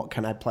 okay, what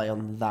can I play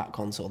on that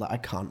console that I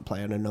can't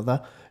play on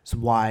another? It's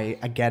why,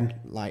 again,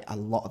 like a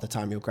lot of the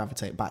time you'll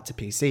gravitate back to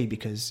PC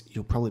because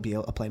you'll probably be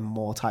able to play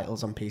more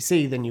titles on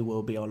PC than you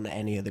will be on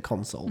any of the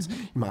consoles. You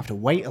might have to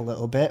wait a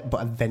little bit,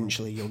 but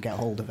eventually you'll get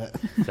hold of it.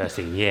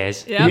 13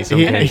 years. Yeah. in some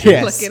cases.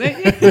 Yes. Look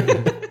at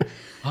it.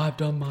 I've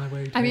done my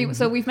way. I mean,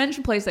 so we've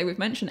mentioned PlayStation, we've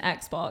mentioned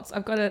Xbox.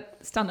 I've got to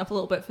stand up a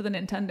little bit for the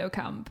Nintendo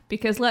camp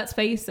because let's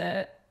face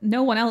it,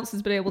 no one else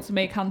has been able to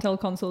make handheld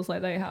consoles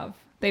like they have.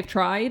 They've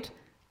tried,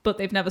 but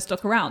they've never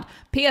stuck around.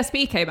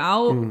 PSP came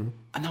out.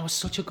 And that was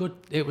such a good...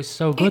 It was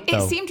so good,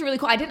 It seemed really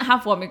cool. I didn't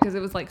have one because it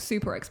was like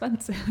super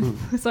expensive,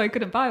 so I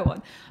couldn't buy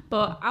one.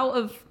 But out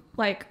of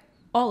like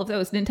all of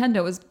those,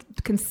 Nintendo has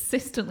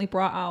consistently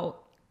brought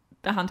out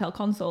the handheld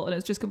console and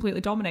it's just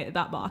completely dominated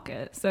that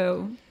market.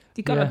 So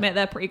you got to admit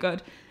they're pretty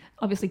good.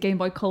 Obviously, Game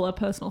Boy Color,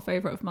 personal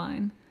favorite of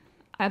mine.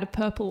 I had a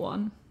purple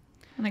one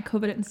and I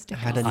covered it in I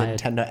stickers. had a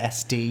Nintendo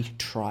SD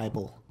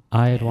Tribal.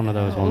 I had one of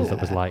those ones that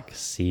was like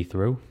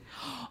see-through.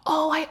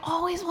 Oh, I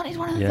always wanted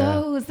one of Yeah.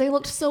 those. They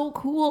looked so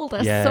cool.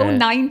 They're Yeah. so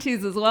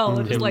 90s as well.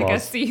 They're just It like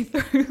was. a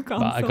see-through console.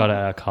 But I got it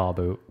at a car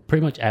boot.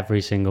 Pretty much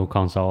every single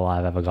console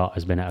I've ever got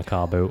has been at a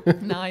car boot.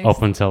 Nice.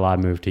 Up until I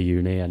moved to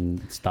uni, and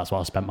that's what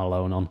I spent my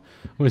loan on.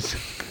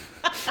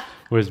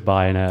 Was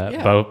buying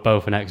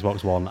both an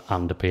Xbox One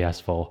and a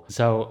PS4.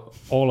 So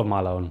all of my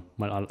loan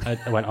went on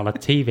a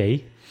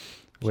TV,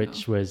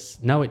 which was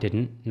no, it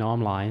didn't. No,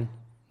 I'm lying.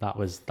 That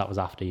was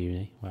after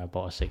uni, where I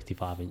bought a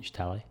 65-inch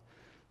telly.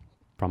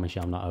 Promise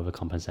you, I'm not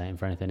overcompensating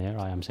for anything here.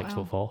 I am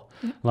 6'4".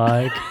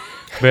 Like,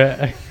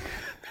 but.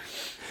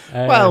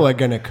 Well, we're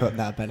going to cut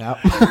that bit out.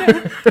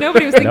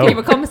 Nobody was thinking No. you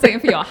were compensating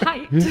for your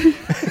height.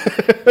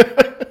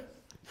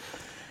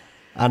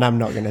 And I'm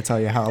not going to tell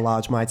you how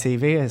large my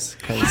TV is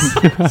because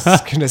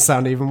it's going to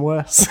sound even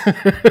worse.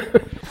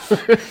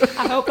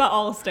 I hope that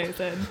all stays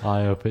in.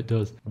 I hope it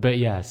does. But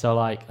yeah, so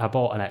like I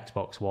bought an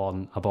Xbox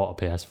One, I bought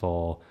a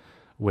PS4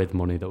 with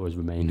money that was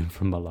remaining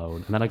from my loan.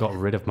 And then I got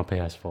rid of my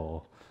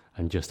PS4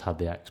 and just had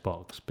the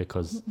Xbox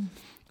because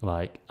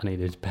like I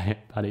needed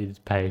to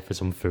pay for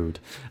some food.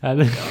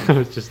 And I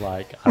was just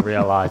like, I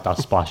realised I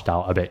splashed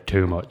out a bit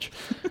too much.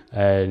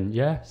 And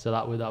yeah, so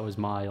that was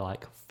my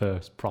like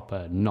first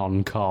proper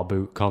non-car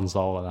boot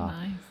console, and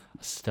I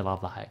still have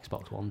that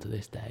Xbox One to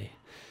this day.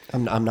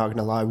 I'm not going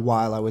to lie,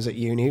 while I was at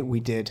uni, we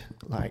did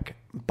like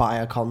buy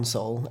a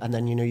console and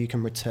then, you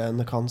can return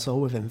the console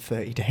within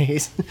 30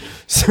 days.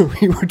 So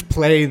we would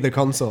play the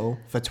console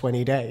for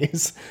 20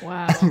 days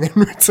Wow. and then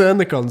return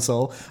the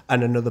console,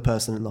 and another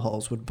person in the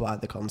halls would buy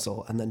the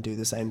console and then do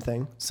the same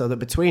thing. So that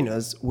between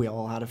us, we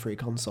all had a free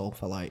console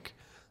for like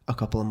a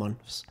couple of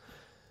months.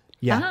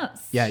 Yeah.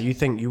 That's- Yeah, you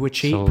think you were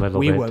cheap? a little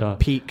We bit were dark.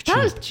 peak cheap.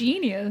 That is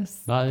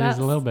genius. That is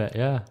a little bit,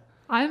 yeah.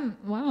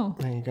 Wow.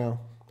 There you go.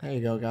 There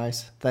you go,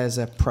 guys. There's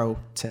a pro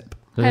tip.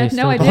 Do I they had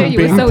no still idea you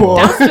were being so poor.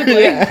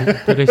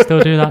 dastardly. Do they still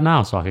do that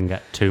now, so I can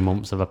get 2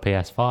 months of a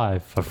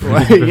PS5 for free?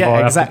 Right, before yeah, I have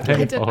to exactly.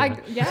 pay I did, for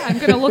it? I'm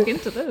going to look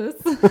into this.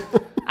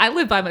 I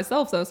live by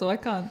myself, though, so I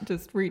can't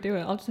just redo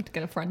it. I'll just have to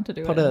get a friend to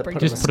do Put it. a- and bring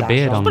put it a Just in. put a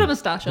beard Moustache on. Put a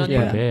moustache on. Just put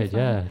Yeah. a beard,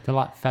 yeah. They're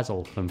like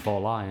Fezzle from Four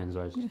Lions.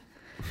 Where it's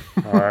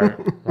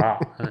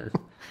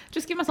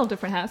Just give myself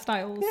different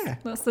hairstyles. Yeah.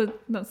 That's the thing.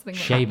 that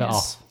shave it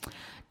happens.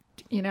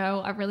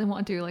 off. I really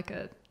want to do like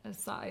a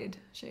side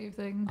shave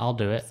thing. I'll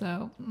do it.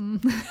 So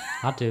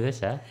I'll do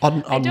this, eh?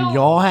 On don't-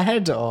 your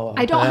head or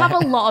I don't their have a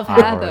head? lot of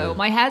hair worry. though.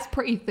 My hair's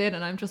pretty thin,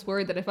 and I'm just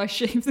worried that if I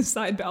shave the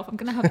side bit off, I'm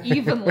going to have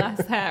even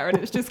less hair, and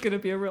it's just going to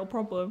be a real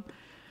problem.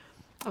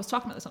 I was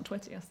talking about this on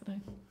Twitter yesterday.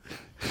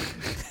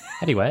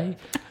 Anyway,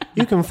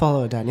 You can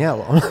follow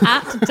Danielle on.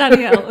 At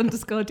Danielle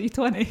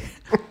 _D20.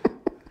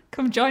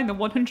 Come join the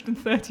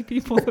 130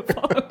 people that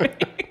follow me.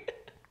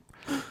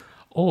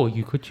 or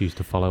you could choose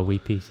to follow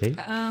WePC,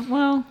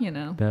 Well,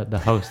 the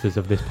hosters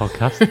of this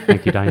podcast.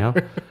 Thank you, Danielle.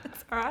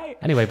 it's all right.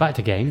 Anyway, back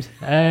to games.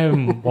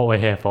 What we're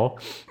here for,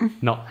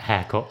 not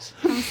haircuts.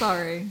 I'm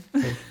sorry.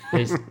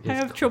 It's, I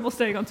have trouble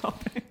staying on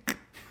topic.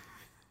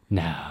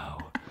 no,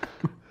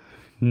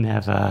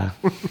 never.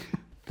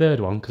 Third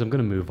one, because I'm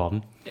going to move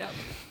on. Yeah.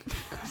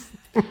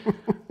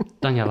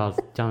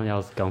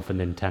 Danielle's gone for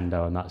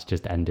Nintendo, and that's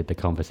just ended the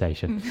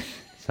conversation.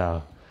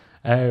 So,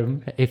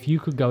 if you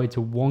could go into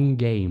one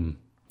game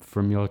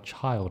from your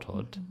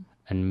childhood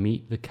and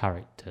meet the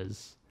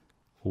characters,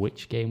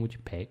 which game would you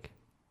pick?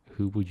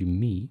 Who would you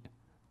meet?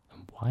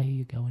 And why are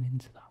you going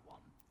into that one?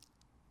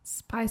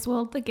 Spice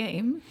World, the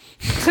game,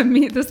 to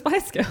meet the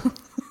Spice Girls.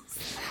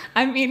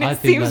 I mean, I it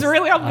think seems that's-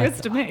 really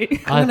obvious to me. I I'm think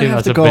gonna have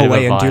that's to a go bit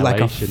away of a and do like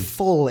a violation.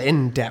 full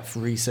in-depth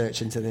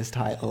research into this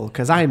title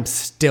because I'm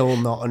still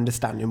not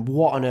understanding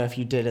what on earth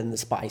you did in the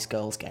Spice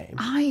Girls game.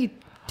 I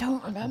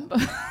don't remember.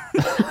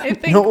 I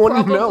think No one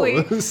probably.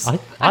 knows. I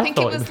think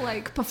it thought was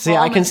like performance. See,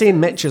 I can see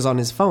Mitch is on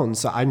his phone,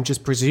 so I'm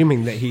just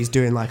presuming that he's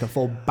doing like a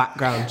full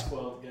background.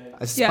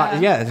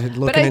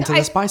 Looking into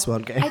the Spice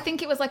World game. I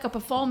think it was like a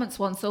performance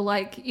one. So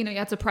like, you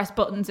had to press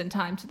buttons in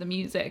time to the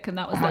music, and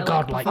that was Oh my their,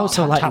 God, like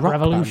also like Tap Rock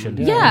Revolution.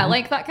 Band. yeah,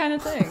 like that kind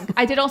of thing.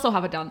 I did also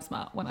have a dance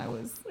mat when I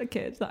was a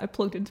kid that I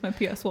plugged into my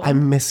PS1. I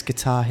miss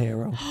Guitar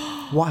Hero.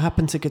 What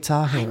happened to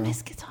Guitar I Hero?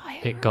 miss Guitar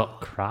Hero. It got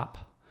crap.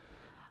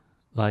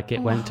 Like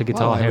it went to Well,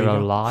 Guitar there we Hero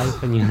go.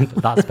 Live, and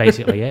that's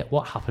basically it.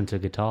 What happened to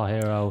Guitar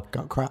Hero?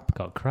 Got crap.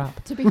 Got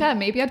crap. To be fair,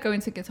 maybe I'd go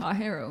into Guitar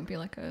Hero and be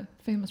like a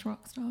famous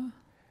rock star.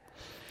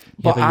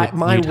 But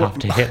You'd have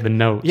to hit the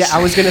notes. Yeah,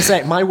 I was going to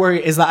say, my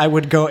worry is that I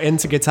would go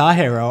into Guitar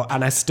Hero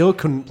and I still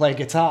couldn't play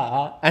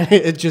guitar, and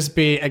it'd just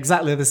be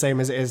exactly the same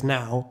as it is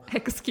now.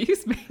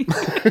 Excuse me.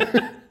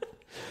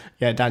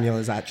 Yeah, Daniel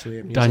is actually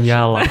a musician.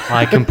 Danielle,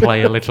 I can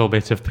play a little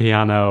bit of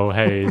piano,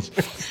 Hayes.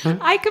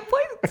 I can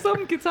play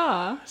some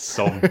guitar.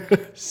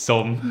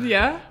 Some.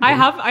 Yeah, I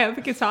have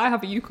a guitar. I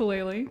have a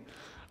ukulele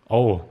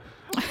Oh,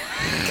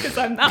 because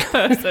I'm that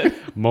person.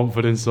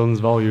 Mumford and Sons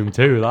Volume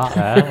 2, that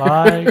there.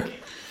 Like,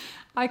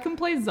 I can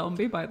play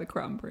Zombie by the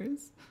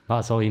Cranberries.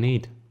 that's all you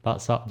need.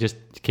 Just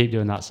keep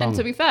doing that song. And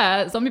to be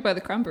fair, Zombie by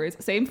the Cranberries,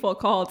 same 4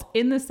 chords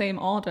in the same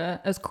order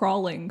as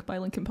Crawling by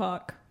Linkin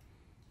Park.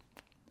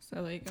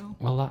 So there you go.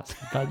 Well,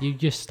 you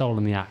just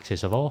stolen the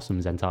Axis of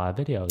Awesome's entire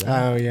video there.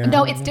 Oh, yeah.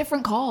 No, it's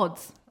different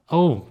chords.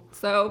 Oh,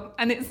 So,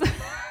 and it's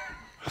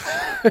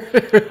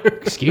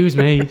excuse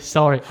me.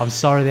 Sorry. I'm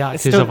sorry, the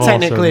It's Axis still of Awesome.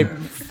 technically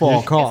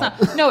 4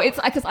 chords. no, it's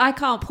because I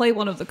can't play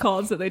one of the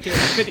chords that they do in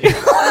the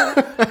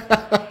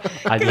video.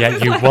 And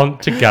yet you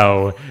want to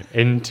go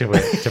into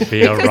it to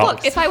be a Because rock.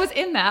 look, if I was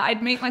in there,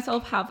 I'd make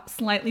myself have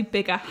slightly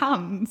bigger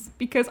hands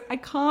because I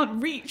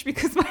can't reach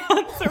because my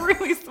hands are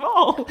really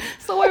small.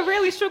 So I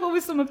really struggle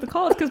with some of the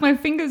chords because my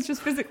fingers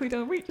just physically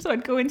don't reach. So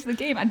I'd go into the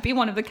game, I'd be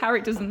one of the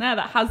characters in there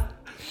that has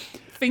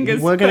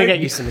fingers. We're going to like-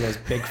 get you some of those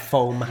big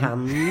foam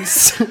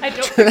hands. I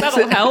don't think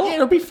that'll help.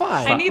 It'll be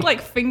fine. I need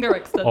like finger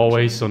extensions.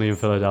 Always Sunny in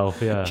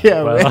Philadelphia.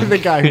 Yeah, Where, we're the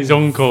guy his who's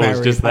uncle's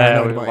very just there.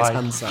 paranoid with, about his like,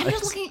 hand I'm size.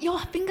 just looking at your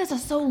fingers are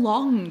so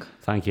long.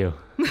 Thank you.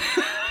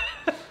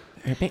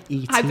 They're a bit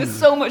E.T. There's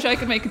so much I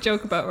could make a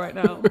joke about right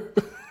now.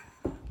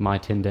 My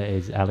Tinder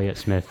is Elliot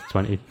Smith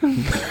 20.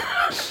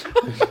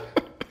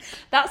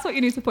 That's what you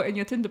need to put in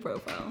your Tinder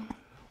profile.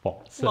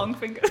 What? Long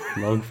fingers.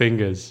 Long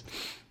fingers.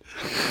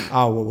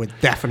 Oh, well, we're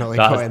definitely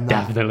That's putting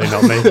that. definitely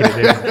not making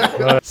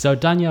it in. So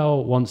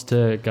Danielle wants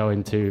to go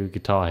into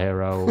Guitar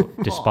Hero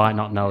despite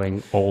not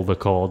knowing all the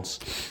chords.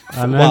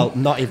 And then Well,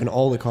 not even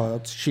all the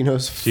chords. She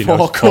knows She 4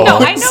 knows chords. No,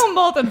 I know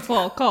more than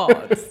 4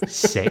 chords.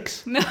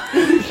 6.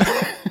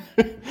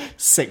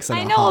 6 and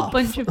I a know half. a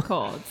bunch of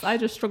chords. I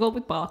just struggle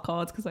with bar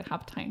chords because I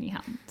have tiny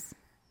hands.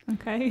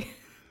 Okay?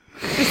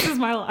 This is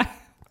my life.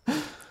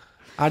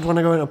 I'd want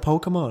to go into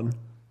Pokemon.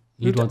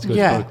 You'd want to go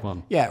yeah, to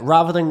Pokemon. Yeah,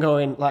 rather than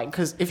going, like,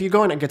 because if you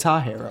go into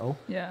Guitar Hero,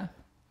 Yeah.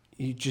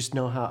 you just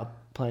know how to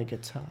play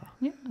guitar.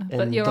 Yeah. In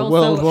But you're the also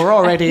world we're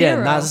already a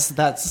in, hero.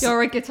 that's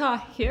You're a guitar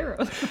hero.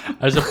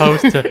 As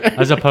opposed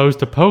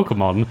to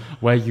Pokemon,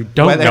 where you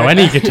don't Where know they're-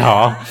 any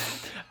guitar,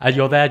 and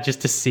you're there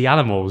just to see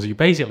animals. You're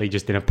basically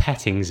just in a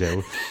petting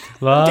zoo.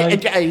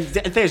 Like,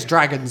 there's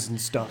dragons and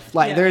stuff.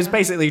 Like, Yeah. there's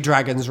basically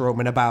dragons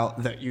roaming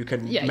about that you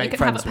can Yeah, you make can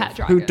friends have a pet with.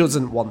 dragon. Who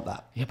doesn't want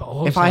that? yeah,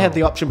 but If I had also-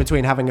 the option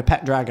between having a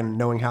pet dragon and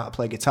knowing how to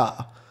play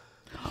guitar,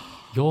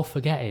 You're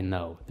forgetting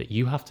though that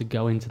you have to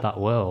go into that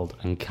world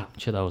and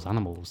capture those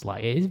animals.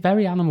 Like it is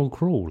very animal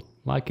cruel.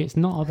 Like it's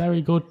not a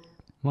very good.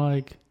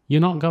 Like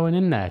you're not going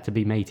in there to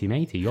be matey.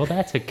 You're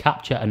there to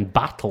capture and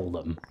battle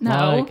them. No.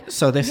 Like,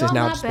 so this You're is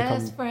now my just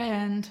best become.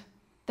 friend.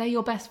 They're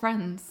your best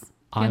friends.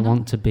 I You know?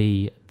 want to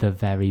be the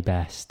very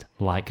best,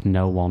 like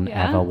no one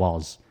Yeah? ever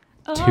was.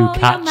 Oh, To you're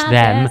catch my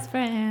them, best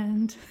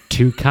friend.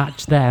 to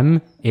catch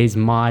them is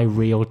my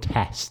real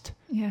test.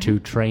 Yeah. To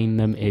train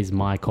them is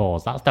my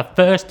cause. That's the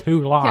first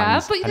 2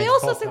 lines. Yeah, but and they it's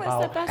also talking think that's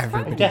their about- best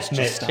Everybody friend. Yes, just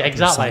Mitch, started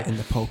exactly. reciting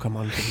the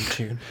Pokemon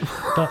theme tune.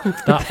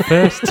 That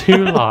first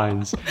 2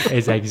 lines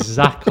is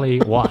exactly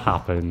what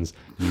happens.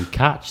 You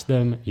catch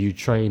them, you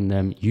train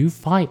them, you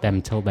fight them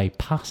till they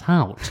pass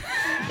out.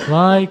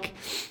 Like,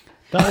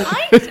 that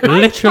is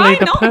literally try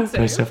the not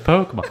purpose to. of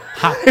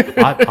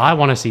Pokemon. I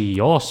want to see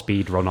your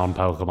speed run on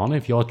Pokemon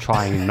if you're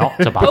trying not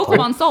to battle.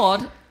 Pokemon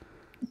Sword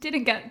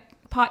didn't get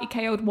party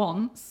KO'd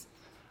once.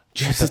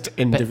 Just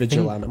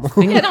individual think- animals.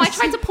 Yeah, no, I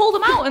tried to pull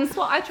them out and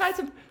I tried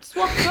to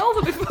swap them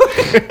over before.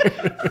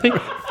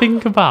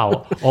 Think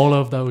about all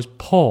of those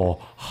poor,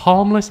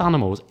 harmless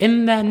animals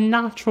in their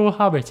natural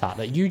habitat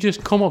that you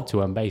just come up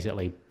to and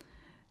basically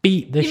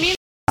beat the You mean shit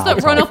that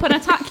out run of up and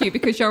attack you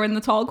because you're in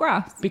the tall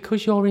grass?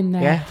 because you're in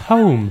their Yeah.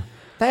 home.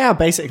 They are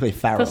basically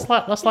feral.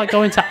 That's like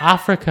going to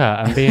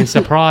Africa and being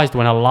surprised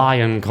when a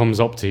lion comes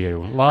up to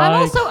you. Like,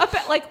 I'm also a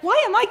bit like,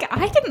 why am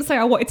I didn't say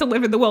I wanted to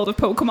live in the world of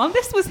Pokemon.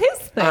 This was his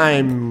thing.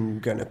 I'm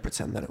gonna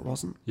pretend that it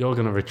wasn't. you're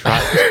gonna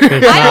retract.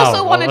 This I now.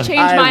 also want to change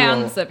I my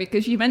will. answer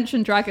because you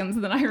mentioned dragons,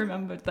 and then I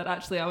remembered that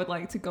actually I would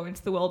like to go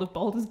into the world of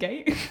Baldur's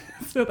Gate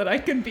so that I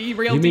can be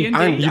real You mean-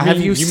 D&D. Have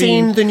mean- you you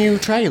seen mean- the new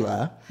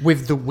trailer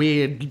with the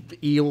weird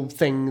eel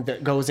thing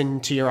that goes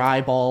into your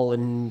eyeball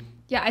and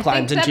Yeah, I think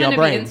climbed they're into your going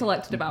to be brain.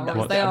 intellect devourers.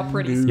 What- They are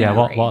pretty scary. Yeah,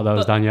 what are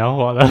those, but Danielle?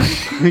 What are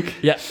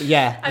those?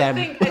 Yeah, I them.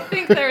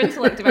 think they're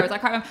intellect devourers. I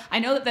can't remember. I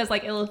know that there's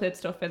like illithid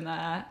stuff in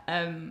there,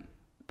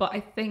 but I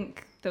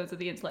think those are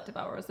the intellect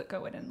devourers that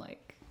go in and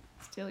like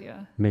steal you.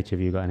 Mitch, have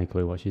you got any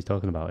clue what she's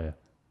talking about here?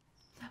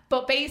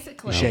 But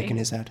basically, Shaking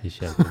his head. He's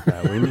shaking his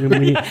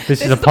head.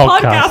 This is a is the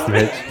podcast,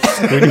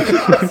 podcast.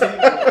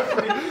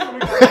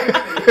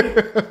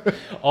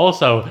 Mitch.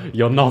 Also,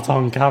 you're not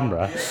on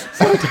camera.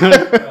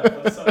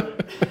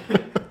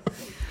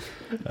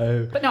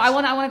 But no, I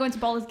want to go into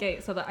Baldur's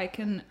Gate so that I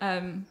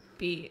can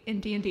be in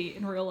D&D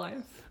in real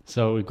life.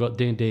 So we've got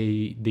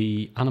D&D,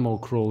 the animal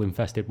cruel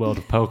infested world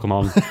of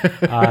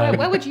Pokemon.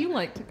 Where would you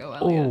like to go,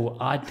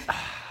 Elliot?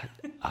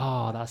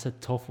 That's a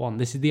tough one.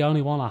 This is the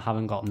only one I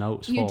haven't got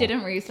notes for. You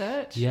didn't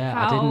research? Yeah,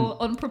 I How didn't.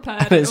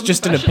 unprepared. And it's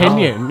just an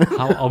unprofessional. opinion.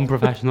 How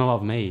unprofessional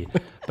of me.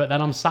 But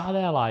then I'm sat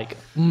there like,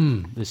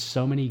 there's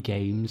so many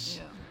games.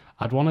 Yeah.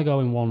 I'd want to go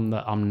in one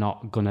that I'm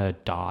not going to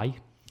die,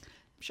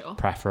 Sure.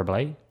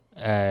 preferably,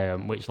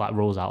 which like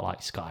rules out like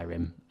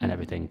Skyrim and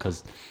everything,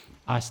 because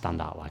I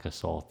stand out like a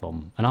sore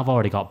thumb. And I've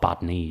already got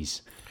bad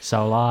knees.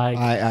 So like...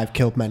 I've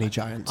killed many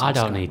giants. I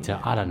don't need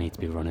to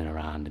be running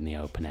around in the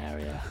open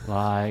area.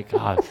 Like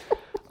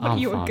I'm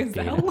you, a fine being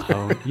gazelle? at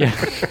home. Yeah,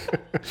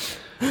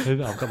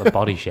 I've got the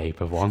body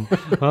shape of one.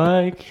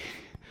 Like,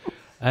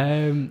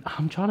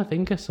 I'm trying to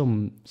think of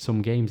some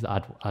games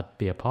that I'd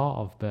be a part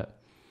of, but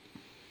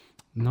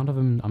none of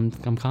them. I'm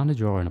kind of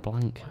drawing a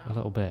blank a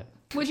little bit.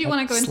 Would you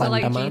want to go into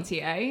like Slender Man?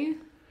 GTA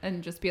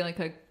and just be like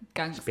a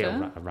gangster? Be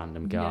a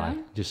random guy.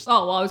 Yeah. Just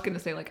Oh, well, I was going to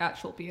say like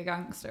actual be a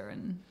gangster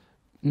and...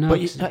 no.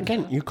 But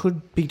again, you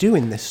could be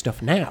doing this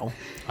stuff now.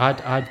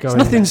 I'd go. There's in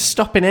nothing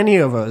stopping any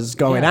of us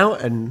going Yeah.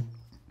 out and...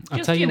 I'll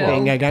Just, tell you know, what.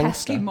 Being a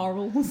pesky gangster.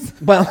 morals.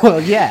 Well,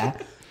 yeah.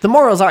 The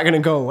morals aren't going to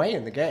go away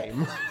in the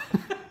game.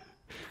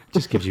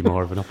 Just gives you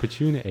more of an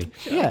opportunity.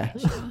 Yeah.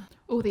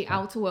 Oh, the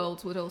Outer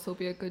Worlds would also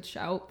be a good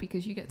shout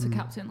because you get to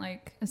captain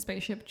like a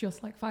spaceship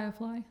just like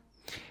Firefly.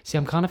 See,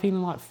 I'm kind of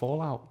feeling like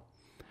Fallout,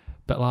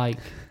 but like,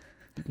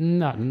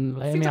 no, let Seems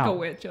me like a out.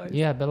 weird choice.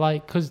 Yeah, but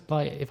like, because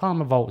like, if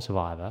I'm a Vault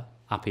survivor,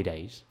 happy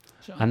days,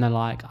 Sure. and then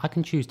like, I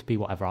can choose to be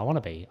whatever I want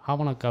to be. I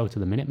want to go to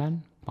the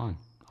Minutemen, fine,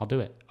 I'll do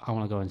it. I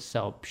want to go and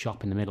set up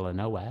shop in the middle of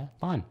nowhere,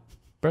 fine,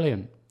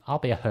 brilliant. I'll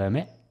be a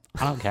hermit.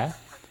 I don't care.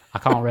 I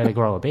can't really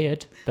grow a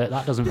beard, but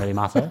that doesn't really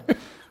matter.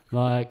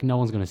 Like, no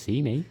one's gonna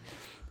see me,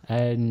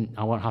 and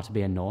I won't have to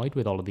be annoyed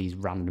with all of these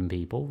random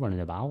people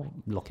running about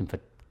looking for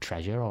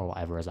treasure or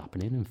whatever is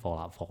happening in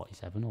Fallout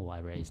 47 or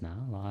whatever it is now.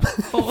 Like,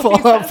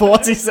 Fallout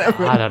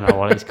 47. I don't know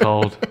what it's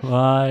called.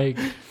 Like,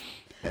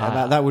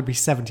 That would be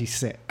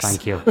 76.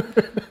 thank you.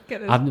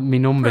 Get My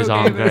numbers Pro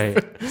aren't gamers.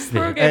 great.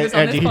 Pro gamers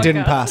on this He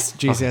didn't podcast. pass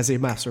GCSE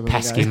maths, remember,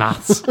 Pesky guys?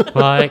 maths.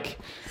 Like,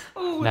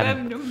 Oh,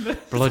 Them. them numbers.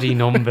 bloody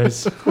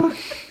numbers.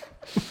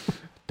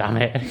 Damn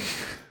it.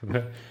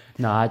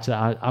 No, actually,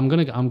 I'm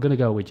gonna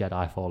go with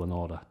Jedi Fallen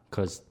Order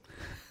because,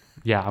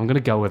 yeah, I'm gonna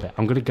go with it.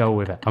 I'm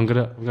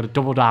gonna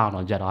double down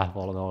on Jedi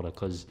Fallen Order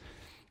because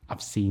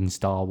I've seen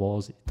Star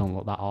Wars. It don't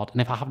look that hard.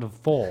 And if I have the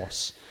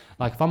Force,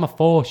 like if I'm a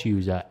Force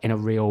user in a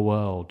real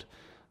world,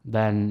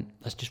 then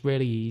that's just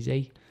really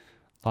easy.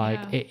 Like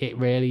Yeah. it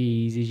really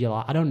eases you.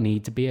 Like I don't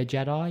need to be a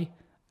Jedi.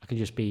 I can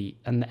just be.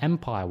 And the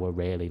Empire were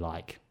really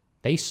like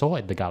they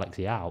sorted the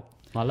galaxy out.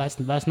 Like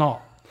let's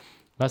not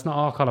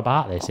arc on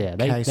about this here.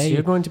 Okay, so They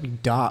you're going to be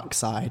dark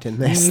side in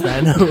this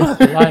then.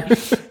 like,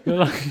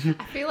 I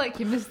feel like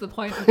you missed the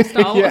point of the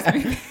Star Wars Yeah.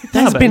 movie.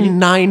 There's but been you-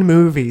 9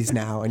 movies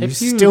now, and If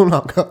you've you- still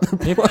not got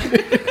the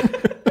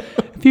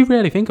if you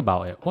really think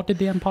about it, what did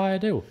the Empire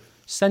do?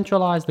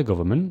 Centralized the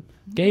government,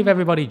 gave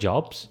everybody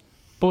jobs,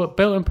 but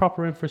built in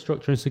proper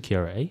infrastructure and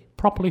security,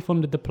 properly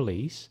funded the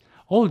police.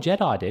 All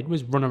Jedi did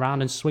was run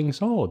around and swing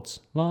swords.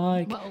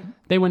 Like, Well-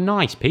 they were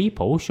nice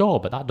people, sure,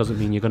 but that doesn't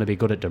mean you're going to be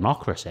good at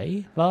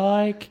democracy.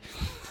 Like,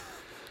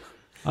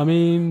 I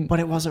mean, But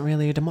it wasn't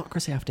really a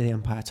democracy after the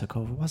Empire took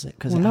over, was it?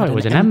 Because Well, no, it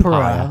was an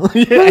empire.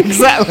 Yeah,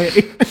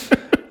 exactly.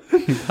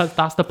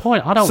 that's the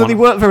point. I don't So want they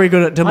weren't very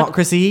good at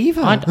democracy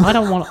either. I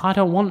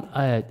don't want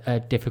a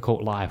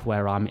difficult life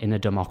where I'm in a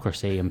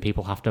democracy and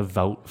people have to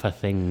vote for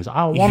things.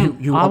 I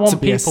want you I want to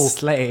want be a people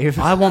slave.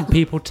 I want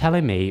people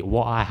telling me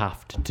what I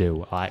have to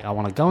do. Like I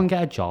want to go and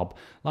get a job.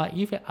 Like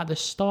even at the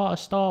start of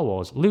Star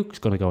Wars, Luke's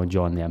going to go and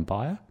join the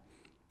Empire.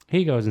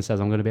 He goes and says,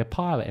 "I'm going to be a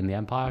pilot in the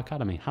Empire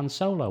Academy." Han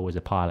Solo was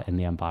a pilot in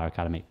the Empire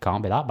Academy.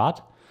 Can't be that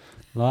bad.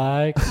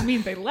 Like. I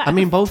mean, they left. I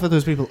mean, both of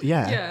those people,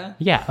 yeah. yeah.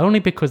 Yeah, only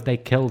because they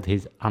killed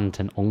his aunt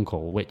and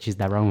uncle, which is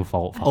their own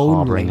fault for Only.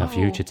 harbouring a Oh,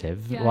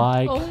 fugitive. Yeah.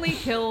 Like Only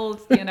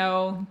killed,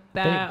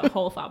 their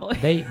whole family.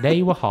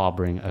 they were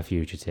harbouring a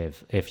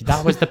fugitive. If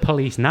that was the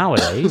police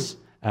nowadays,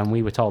 and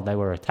we were told they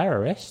were a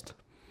terrorist,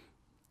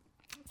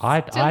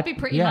 I'd be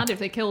pretty yeah. mad if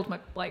they killed my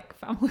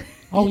family.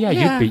 Oh yeah,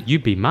 Yeah.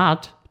 you'd be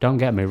mad. Don't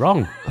get me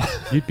wrong,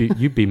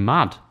 you'd be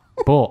mad.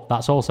 But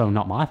that's also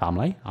not my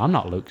family. I'm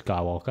not Luke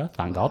Skywalker,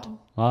 thank God.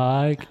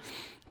 Like,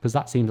 because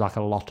that seems like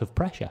a lot of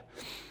pressure.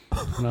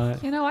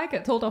 Like, I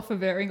get told off for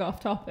veering off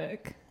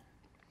topic.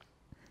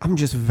 I'm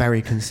just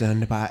very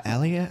concerned about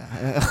Elliot.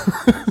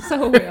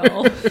 So we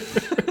all.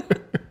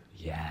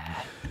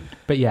 Yeah.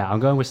 But yeah, I'm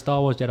going with Star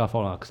Wars Jedi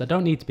Fallen Order because I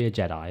don't need to be a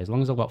Jedi as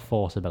long as I've got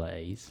Force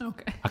abilities.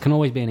 Okay. I can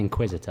always be an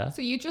Inquisitor.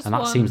 So you just and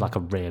that want, seems like a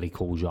really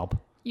cool job.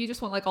 you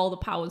just want like all the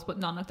powers but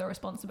none of the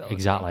responsibility.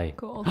 Exactly.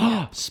 Cool.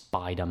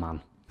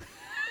 Spider-Man.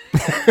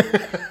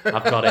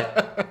 I've got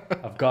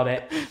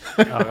it.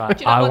 All right.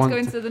 Do you not want to go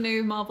into the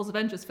new Marvel's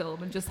Avengers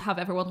film and just have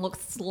everyone look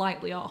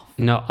slightly off?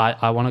 No,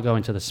 I want to go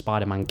into the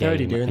Spider-Man They're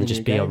already game doing and the just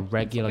new be a game.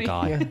 regular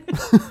guy.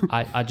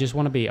 Yeah. I just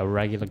want to be a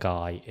regular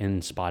guy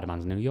in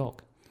Spider-Man's New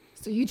York.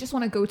 So you just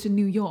want to go to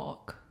New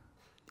York?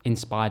 In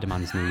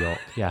Spider-Man's New York,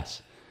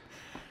 yes.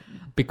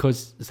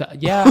 Because,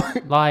 yeah,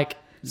 like...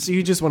 So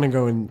you just want to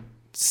go and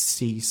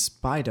see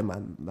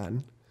Spider-Man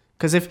then?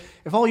 Because if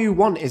all you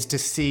want is to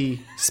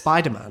see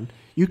Spider-Man,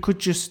 you could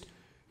just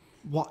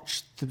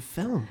watch the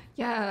film.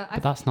 Yeah.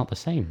 But that's not the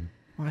same.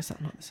 Why is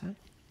that not the same?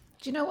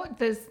 Do you know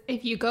what?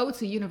 If you go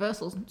to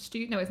Universal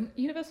Studios, isn't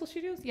Universal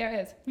Studios? Yeah,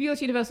 it is. If you go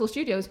to Universal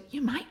Studios,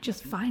 you might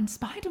just find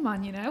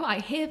Spider-Man, you know?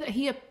 I hear that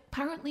he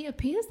apparently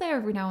appears there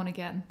every now and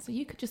again. So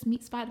you could just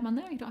meet Spider-Man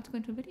there. You don't have to go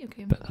into a video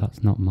game. But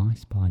that's not my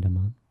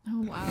Spider-Man.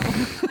 Oh,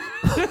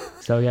 wow.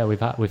 So, yeah,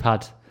 we've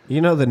had... You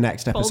know the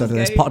next episode of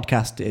this Baldur's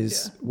podcast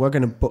is we're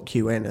going to book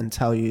you in and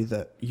tell you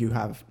that you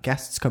have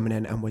guests coming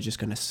in and we're just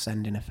going to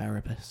send in a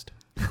therapist.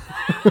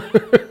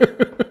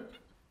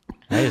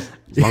 Hey, as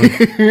long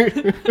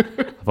as,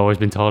 I've always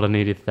been told I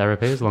needed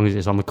therapy as long as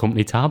it's on the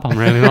company tab. I'm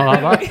really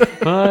not like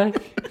that.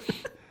 Like,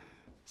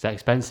 it's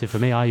expensive for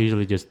me. I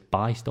usually just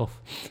buy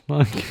stuff.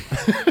 Like,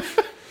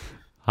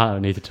 I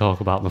don't need to talk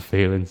about my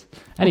feelings.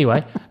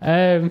 Anyway,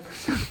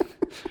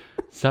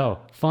 so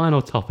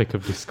final topic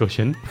of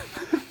discussion.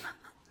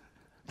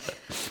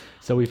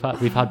 So we've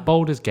had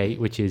Baldur's Gate,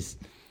 which is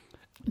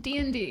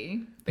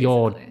D&D, basically.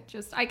 Your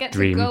just I get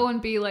dream. to go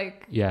and be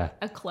like yeah.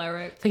 a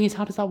cleric. Thing is,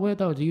 how does that work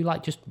though? Do you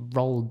like just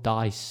roll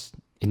dice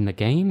in the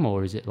game,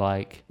 or is it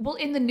like? Well,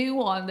 in the new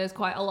one, there's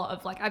quite a lot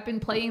of like I've been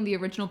playing the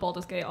original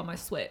Baldur's Gate on my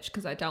Switch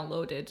because I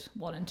downloaded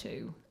 1 and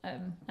 2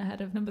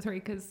 ahead of number 3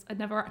 because I'd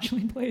never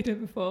actually played it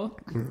before.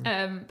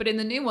 But in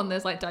the new one,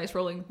 there's like dice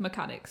rolling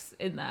mechanics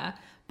in there.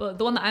 But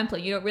the one that I'm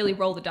playing, you don't really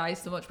roll the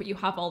dice so much, but you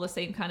have all the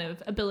same kind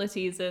of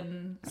abilities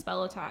and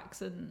spell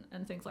attacks and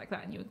things like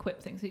that, and you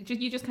equip things.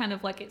 You just kind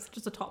of like, it's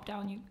just a top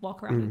down, you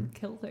walk around and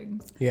kill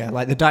things. Yeah,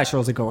 like the dice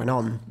rolls are going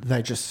on.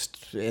 They're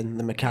just in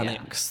the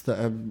mechanics that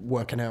are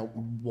working out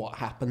what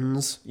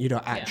happens. You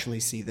don't actually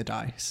see the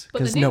dice. But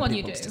the Because new one nobody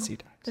you wants do. to see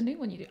dice. The new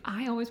one you do.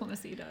 I always want to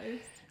see dice.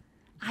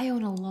 I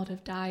own a lot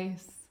of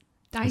dice.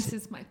 Dice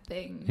is my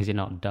thing. Is it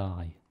not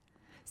die?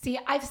 See,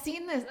 I've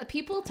seen this.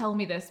 People tell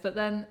me this, but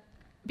then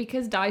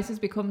because dice has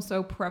become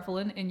so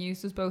prevalent in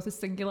use as both a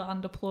singular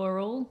and a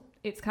plural,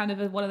 it's kind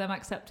of one of them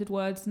accepted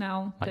words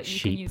now Like that you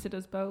sheep. can use it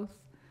as both.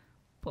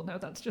 Well, no,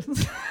 that's just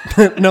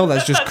No,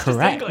 that's just that's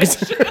correct.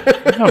 just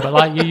English. No, but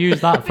like you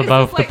use that for This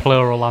both is like- the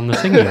plural and the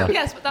singular.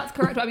 Yes, but that's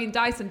correct. I mean,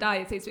 dice and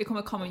dice, it's become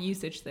a common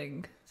usage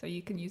thing, so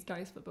you can use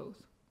dice for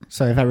both.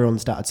 So if everyone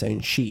started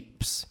saying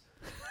sheeps,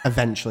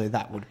 eventually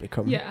that would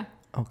become... Yeah,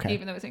 Okay.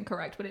 even though it's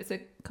incorrect, but it's a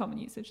common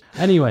usage.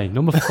 Anyway,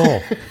 number 4,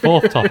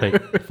 fourth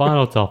topic,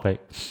 final topic.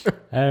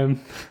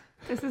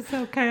 This is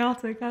so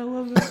chaotic. I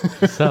love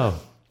it. So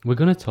we're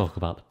going to talk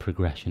about the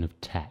progression of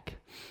tech.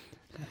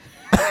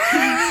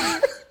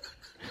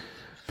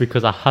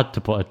 Because I had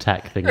to put a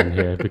tech thing in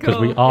here because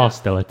we Cool, are yeah.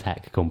 still a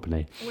tech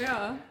company. We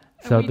are. And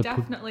So we the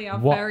definitely are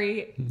what-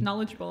 very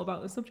knowledgeable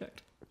about the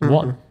subject.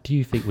 What do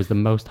you think was the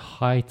most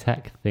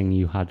high-tech thing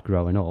you had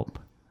growing up?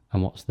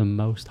 And what's the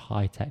most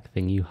high-tech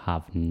thing you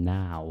have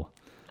now?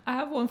 I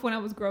have one from when I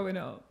was growing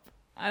up.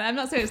 And I'm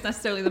not saying it's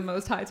necessarily the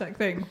most high-tech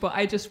thing, but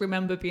I just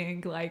remember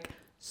being like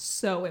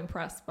so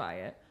impressed by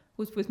it.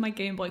 Was with my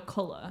Game Boy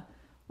Color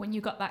when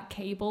you got that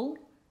cable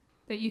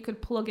that you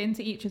could plug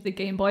into each of the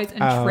Game Boys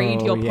and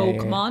trade your yeah, yeah.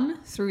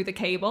 Pokemon through the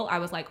cable. I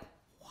was like,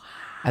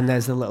 And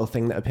there's a little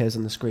thing that appears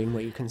on the screen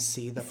where you can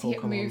see the see it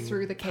Pokemon move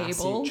through the pass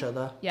cable. each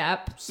other.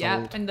 Yep.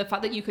 Sold. And the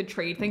fact that you could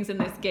trade things in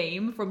this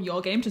game from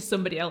your game to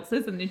somebody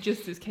else's and it's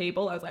just this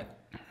cable, I was like,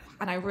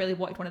 and I really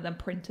wanted one of them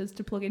printers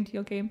to plug into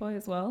your Game Boy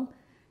as well.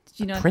 Did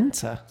you know?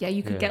 Printer? Yeah,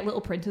 you could Yeah. get little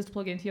printers to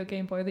plug into your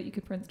Game Boy that you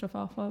could print stuff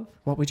off of.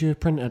 What would you have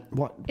printed?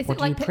 What Is what it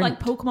do you like print? like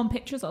Pokemon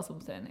pictures or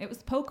something? It was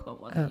the Pokemon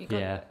one that you got.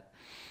 Yeah. It.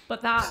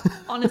 But that,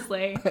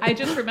 honestly, I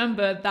just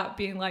remember that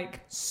being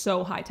like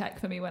so high tech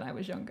for me when I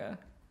was younger.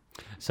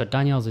 So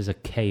Danielle's is a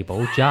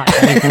cable. Jack.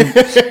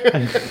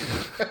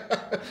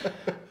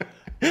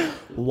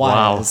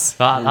 Wow, Wires.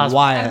 that's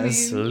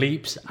Wires. I mean-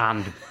 leaps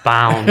and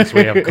bounds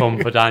we have come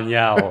for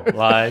Danielle.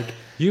 Like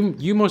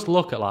you must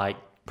look at like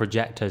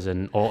projectors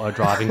and auto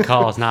driving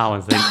cars now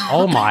and think,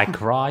 oh my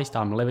Christ,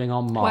 I'm living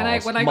on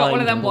Mars. When I got one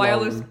of them Mind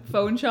blown. wireless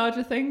phone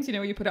charger things, you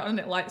know, you put it on and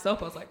it lights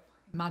up, I was like,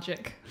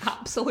 magic.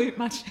 Absolute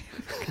magic.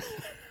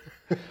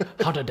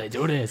 How did they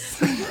do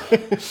this?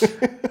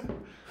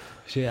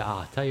 Shit,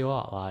 I tell you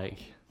what, like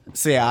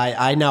So yeah,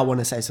 I now want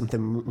to say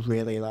something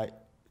really like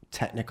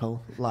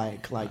technical,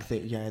 like the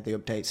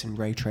updates in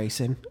ray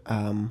tracing,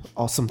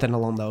 or something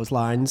along those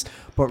lines.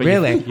 But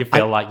really, you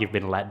feel like you've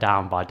been let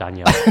down by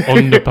Danielle.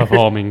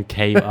 Underperforming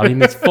cable. I mean,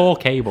 there's 4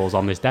 cables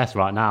on this desk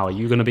right now. Are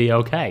you going to be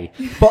okay?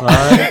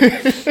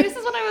 This is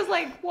when I was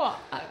like, what?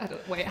 I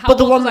don't, wait, how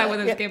old was I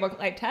when this game was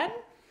like 10?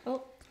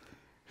 Oh,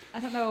 I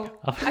don't know.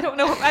 I don't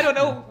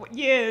know what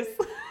years.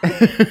 I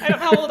don't know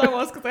how old I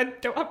was because I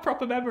don't have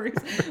proper memories.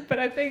 But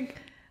I think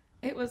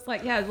it was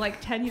like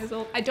 10 years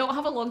old. I don't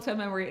have a long-term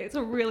memory. It's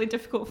really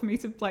difficult for me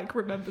to like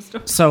remember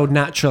stuff. So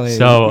naturally,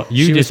 So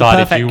you she was the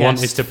decided perfect you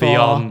wanted guest to be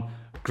on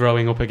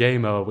Growing Up a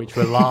Gamer, which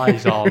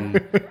relies on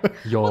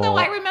your Well, no,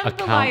 I remember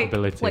like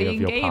accountability of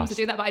playing your games past. to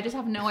do that, but I just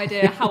have no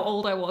idea how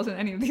old I was in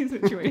any of these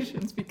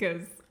situations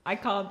because I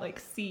can't like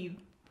see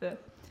the.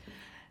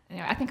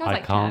 Anyway, I think I was I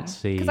like can't 10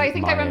 see because I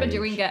think I my remember age.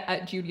 doing it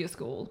at junior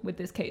school with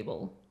this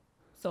cable,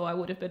 so I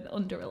would have been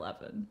under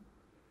 11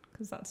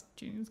 because that's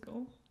junior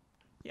school.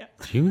 Yeah,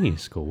 Junior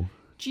school?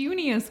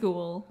 junior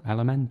school.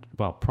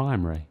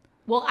 Primary.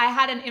 Well, I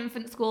had an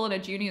infant school and a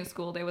junior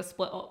school. They were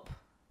split up.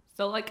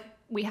 So, like,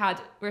 we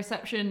had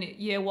reception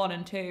year 1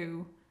 and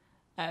 2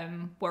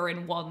 were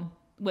in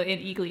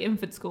Eagly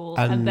Infant School.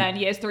 And then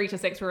years 3 to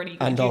 6 were in Eagly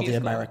and Junior all the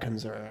School.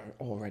 Americans are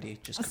already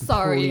just completely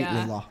Sorry,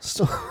 yeah. lost.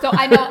 So,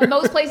 I know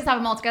most places have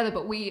them all together,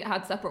 but we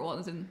had separate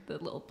ones in the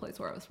little place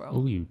where I was from.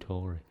 Oh, you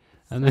Tory.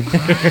 And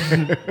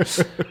then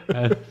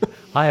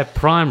I had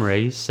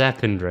primary,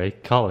 secondary,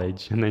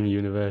 college, and then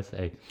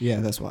university. Yeah,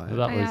 that's why. That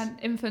I was had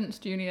infant,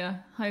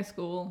 junior, high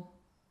school,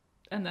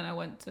 and then I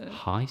went to...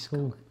 high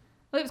school?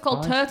 Well, it was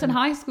called High Turton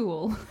High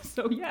School.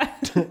 So, yeah.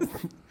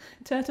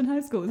 Turton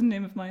High School is the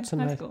name of my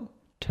high school.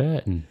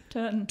 Turton.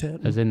 Turton.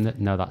 As in,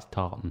 no, that's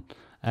Tartan.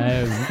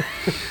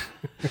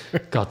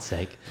 God's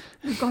sake.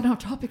 We've gone off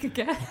topic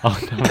again. Oh,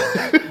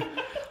 no.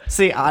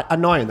 See,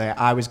 annoyingly,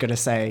 I was going to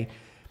say,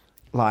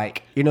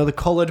 like, you know, the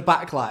coloured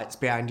backlights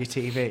behind your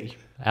TV.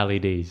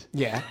 LEDs.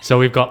 Yeah. So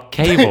we've got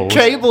cables,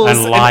 Cables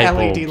and light and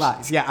bulbs. LED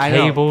lights. Yeah, I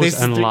know. Cables This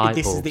is and the- light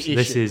this is bulbs. the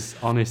This issue. is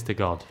honest to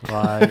God.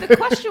 Like, The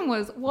question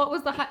was, what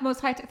was the most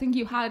high-tech thing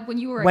you had when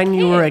you were a kid? When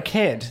you were a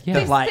kid, Yeah.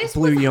 that like This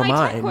blew was your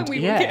high-tech mind. when we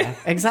were Yeah, kids.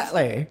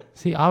 exactly.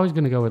 see, I was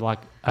going to go with like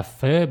a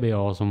Furby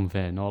or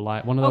something, or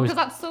like one of Oh, those.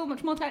 because that's so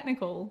much more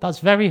technical. That's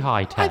very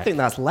high I tech. think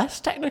that's less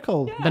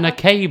technical. Than a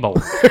cable.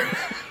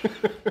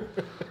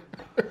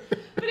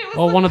 But it was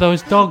Or one of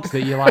those dogs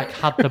that you like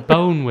had the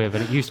bone with,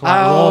 and it used to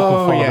like walk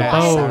Oh, and follow yes. the I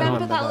bone.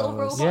 remember that little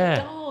those. robot Yeah.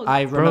 dog.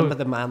 I remember Bro.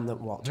 the man that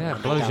walked Yeah,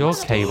 around. blows and your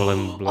danced. cable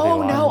and bloody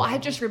Oh no, line. I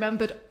just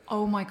remembered.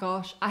 Oh my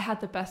gosh, I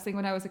had the best thing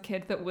when I was a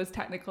kid that was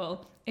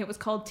technical. It was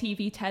called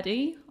TV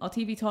Teddy or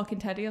TV Talking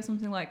Teddy or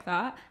something like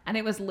that. And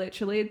it was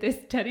literally this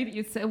teddy that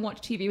you'd sit and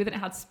watch TV with, and it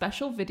had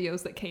special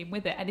videos that came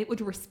with it, and it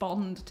would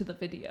respond to the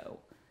video.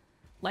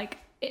 Like,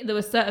 there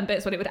were certain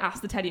bits when it would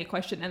ask the teddy a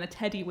question and the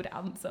teddy would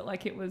answer.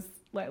 Like, it was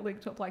like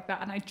linked up like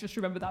that. And I just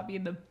remember that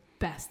being the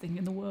best thing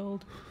in the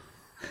world.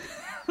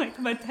 Like,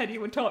 my teddy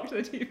would talk to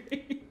the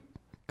TV.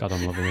 God,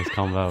 I'm loving this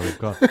convo. We've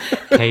got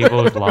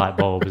cables, light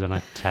bulbs, and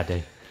a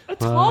teddy. A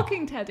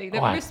talking teddy that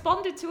Alright.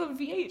 responded to a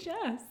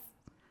VHS.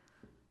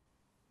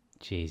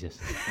 Jesus.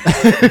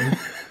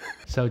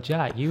 So,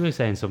 Jack, you were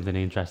saying something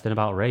interesting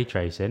about ray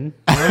tracing.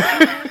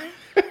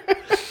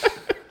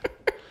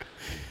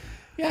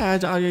 Yeah,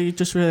 I'm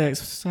just really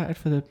excited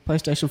for the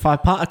PlayStation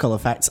 5 particle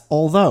effects,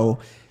 although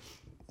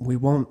we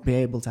won't be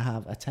able to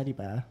have a teddy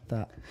bear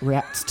that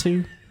reacts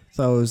to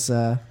those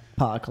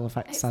particle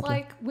effects, It's sadly.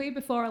 like way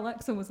before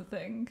Alexa was a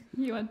thing.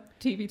 You had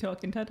TV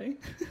Talking Teddy.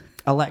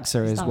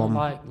 Alexa is That one.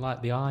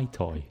 like the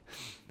iToy.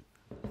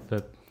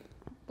 The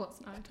What's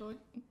an iToy?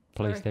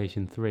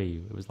 PlayStation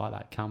 3. It was like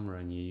that camera,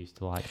 and you used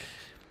to like...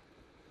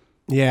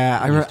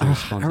 Yeah, used to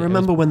respond I to it.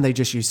 remember when they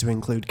just used to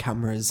include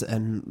cameras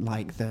and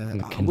like the...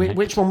 And Kinect.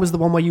 which one was the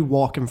one where you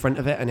walk in front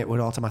of it and it would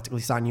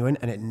automatically sign you in,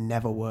 and it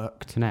never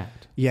worked?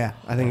 Connect. Yeah,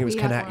 I think it was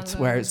We had one Connect, of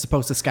where those. it's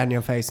supposed to scan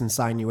your face and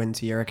sign you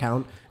into your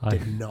account.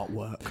 Did not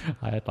work.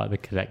 I had like the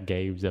Connect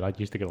games, and I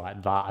used to go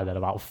like that, and then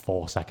about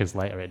 4 seconds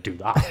later it'd do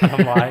that.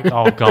 I'm like,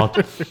 oh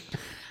God.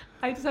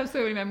 I just have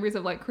so many memories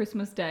of like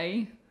Christmas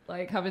Day,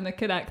 like having the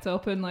Kinect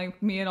up, and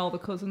like me and all the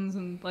cousins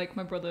and like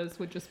my brothers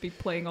would just be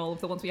playing all of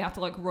the ones we had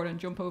to like run and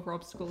jump over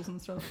obstacles and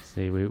stuff.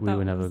 See, we That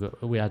were never was- good.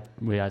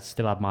 We had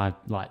still had my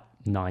like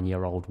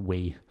 9-year-old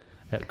Wii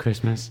at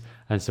Christmas,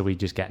 and so we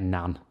just get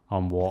Nan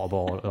on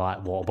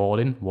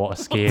waterboarding, water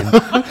skiing,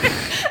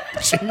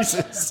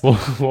 Jesus.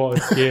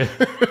 water skiing.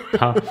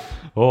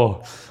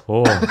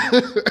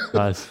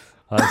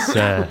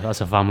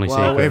 That's a family Well,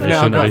 secret. we've that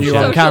now shouldn't got have you been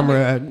on shared.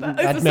 camera That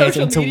is a admitting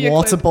social to media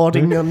clip.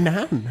 waterboarding your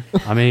nan.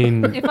 I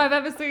mean, If I've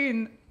ever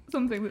seen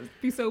something that'd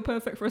be so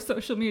perfect for a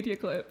social media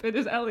clip, it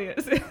is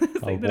Elliot saying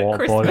that at waterboarding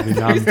Christmas his he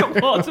nan. used to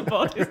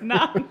waterboard his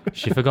nan.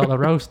 she forgot the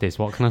roasties.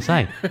 What can I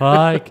say?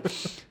 Like,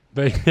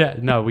 but yeah,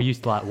 no, we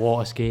used to like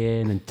water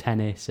skiing and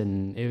tennis,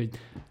 and it was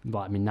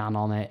like my nan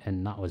on it,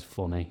 and that was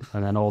funny.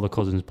 And then all the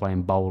cousins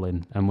playing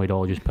bowling, and we'd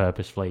all just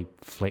purposefully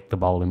flick the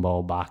bowling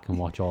ball back and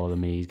watch all of the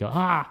me's go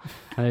and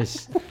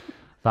it's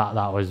that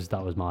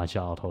was my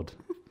childhood.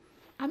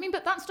 I mean,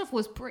 but that's that stuff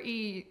was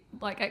pretty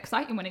like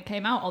exciting when it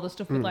came out. All the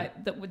stuff with like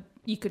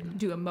you could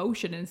do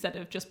emotion instead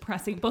of just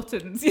pressing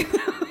buttons. You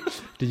know?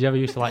 Did you ever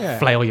used to like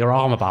flail your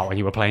arm about when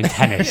you were playing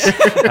tennis?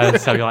 And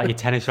so your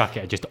tennis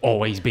racket would just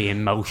always be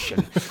in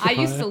motion. I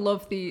used to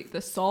love the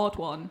sword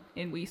one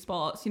in Wii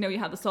Sports. You know, you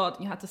had the sword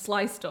and you had to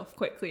slice stuff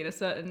quickly in a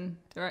certain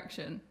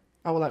direction.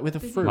 Oh, like with a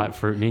fruit. Like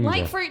Fruit Ninja.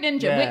 Like Fruit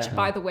Ninja, Yeah. which,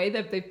 by the way,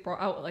 they've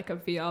brought out like a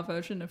VR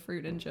version of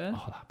Fruit Ninja.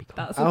 Oh, that'd be cool.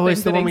 That's Oh,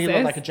 it's the thing one that where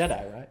you look like a exists.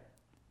 Jedi, right?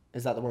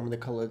 Is that the one with the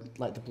coloured,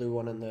 like the blue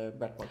one and the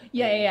red one?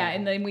 Yeah,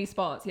 in the Wii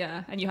Sports,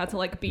 yeah. And you had to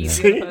like beat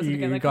Yeah. the other person to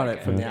get You that got it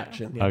character. from the Yeah.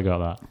 action. Yeah. I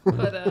got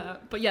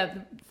that. But yeah,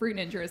 the Fruit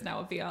Ninja is now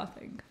a VR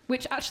thing,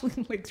 which actually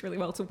links really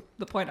well to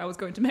the point I was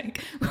going to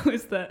make,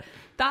 was that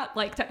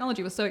like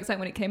technology was so exciting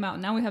when it came out,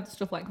 and now we have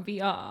stuff like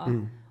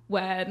VR,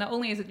 where not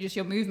only is it just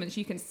your movements,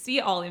 you can see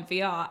it all in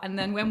VR. And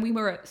then when we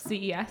were at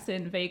CES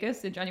in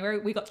Vegas in January,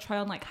 we got to try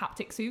on like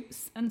haptic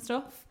suits and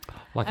stuff.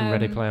 Like in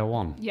Ready Player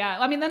One. Yeah,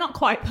 I mean, they're not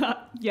quite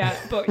that yet,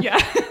 but yeah.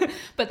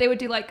 But they would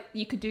do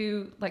you could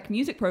do like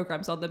music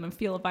programs on them and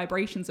feel the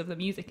vibrations of the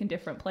music in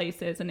different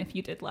places. And if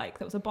you did there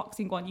was a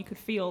boxing one, you could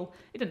feel,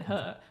 it didn't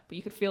hurt, but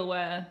you could feel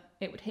where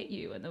it would hit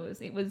you. And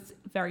it was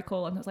very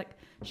cool. And there was like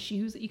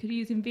shoes that you could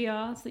use in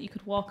VR so that you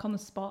could walk on the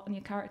spot and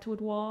your character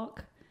would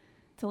walk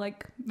to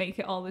like make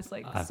it all this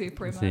like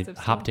super immersive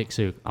stuff. Haptic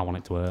suit, I want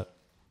it to work.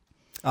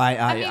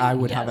 I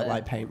would yeah, have it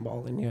like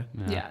paintballing,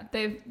 yeah.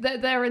 Yeah,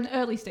 they're in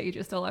early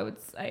stages still, I would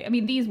say. I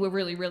mean, these were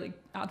really, really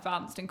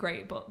advanced and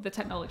great, but the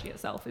technology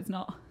itself is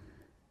not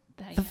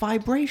there. The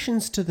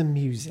vibrations to the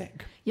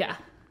music. Yeah.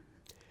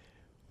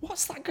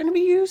 What's that going to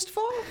be used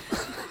for?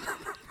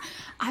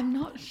 I'm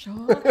not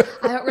sure.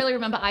 I don't really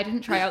remember. I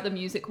didn't try out the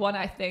music one.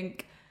 I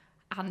think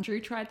Andrew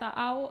tried that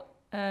out.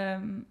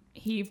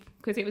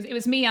 Because it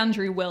was me,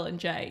 Andrew, Will, and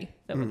Jay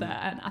that were there,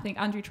 and I think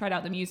Andrew tried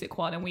out the music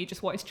one, and we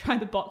just wanted to try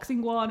the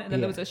boxing one, and then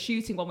there was a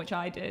shooting one which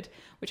I did,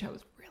 which I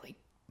was really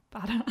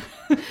bad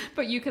at.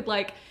 But you could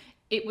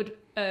it would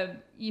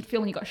you'd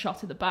feel when you got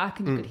shot in the back,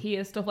 and you could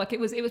hear stuff. Like it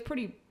was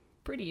pretty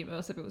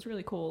immersive. It was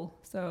really cool.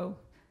 So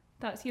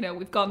that's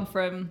we've gone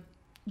from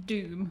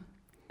Doom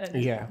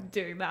and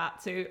doing that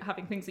to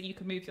having things that you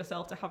can move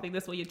yourself to having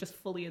this where you're just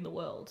fully in the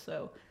world.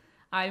 So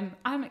I'm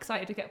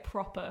excited to get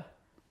proper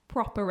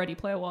Ready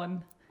Player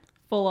One,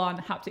 full on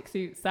haptic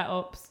suit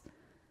setups.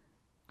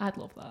 I'd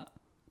love that.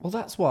 Well,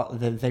 that's what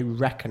they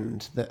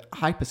reckoned that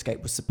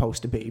Hyperscape was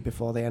supposed to be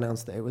before they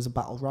announced that it was a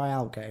battle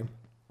royale game.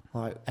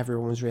 Like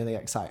everyone was really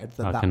excited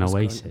that Like that an was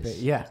Oasis. going to be.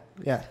 Yeah,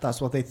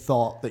 that's what they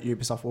thought that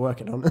Ubisoft were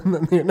working on, and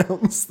then they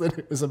announced that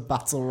it was a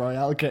battle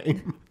royale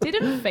game.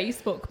 Didn't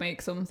Facebook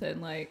make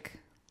something like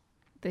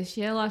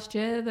last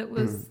year that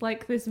was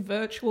like this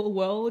virtual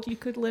world you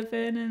could live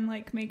in and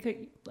like make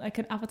it like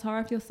an avatar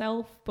of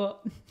yourself,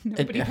 but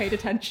nobody paid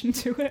attention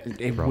to it.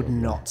 It would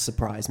not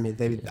surprise me.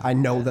 I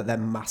know that they're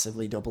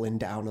massively doubling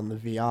down on the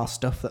VR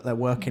stuff that they're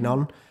working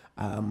on.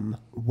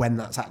 When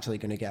that's actually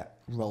going to get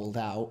rolled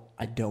out,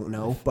 I don't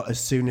know. But as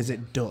soon as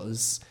it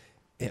does,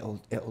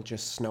 it'll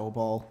just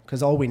snowball.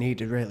 Because all we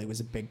needed really was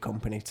a big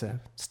company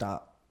to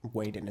start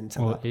wading into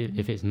that.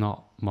 If it's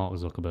not Mark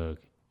Zuckerberg,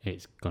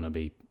 it's going to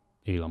be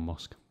Elon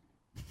Musk.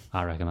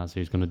 I reckon that's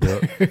who's going to do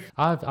it.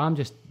 I'm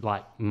just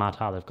like mad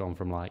how they've gone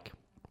from like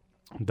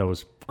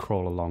those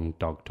crawl along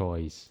dog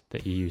toys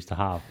that you used to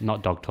have,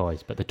 not dog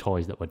toys, but the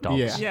toys that were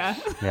dogs. Yeah.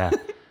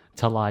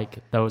 To like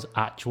those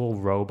actual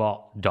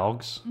robot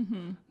dogs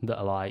that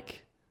are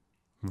like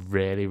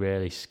really,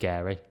 really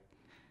scary.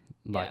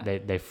 Like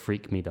they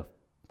freak me the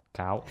fuck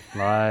out.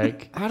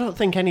 Like I don't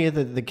think any of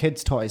the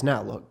kids' toys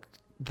now look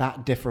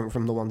that different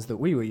from the ones that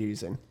we were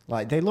using.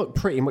 Like they look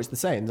pretty much the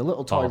same. The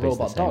little toy Obviously the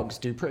robot same. dogs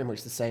do pretty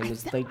much the same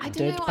as they I don't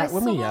did know, back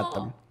when we had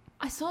them.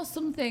 I saw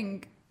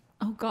something.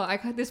 Oh god,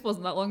 this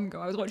wasn't that long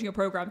ago. I was watching a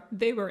program.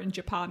 They were in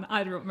Japan.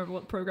 I don't remember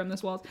what program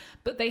this was,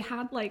 but they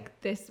had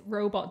like this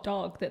robot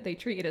dog that they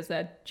treated as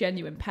their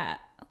genuine pet.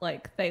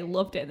 Like they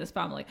loved it in this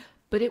family,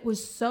 but it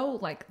was so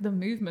like the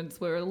movements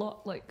were a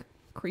lot like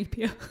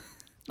creepier,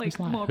 like it's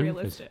like more Hoovers.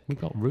 realistic. We've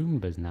got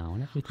Roombas now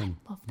and everything.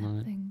 Love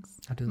them things.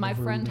 I do My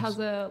love friend Roombas. has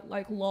a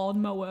like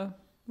lawnmower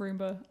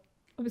Roomba.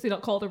 Obviously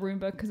not called a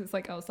Roomba because it's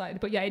like outside,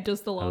 but yeah, it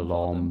does the A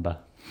lawn. for them. Lomba.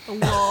 A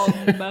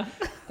lawnmower.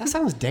 That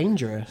sounds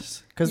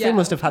dangerous. Because they Yeah.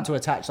 must have had to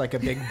attach like a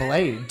big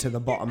blade to the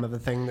bottom of a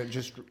thing that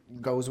just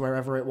goes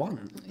wherever it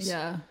wants.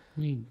 Yeah. I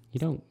mean, you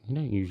don't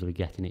usually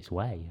get in its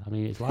way. I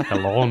mean, it's like a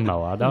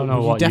lawnmower. I don't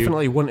know You what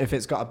definitely wouldn't if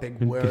it's got a big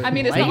word. I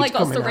mean, it's not like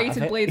got coming out of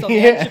serrated it. blades on the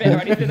edge of it or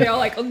anything. They're all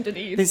like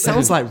underneath. It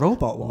sounds like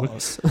Robot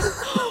Wars.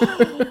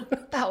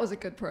 That was a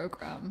good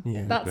program.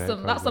 Yeah. That's Great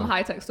some program.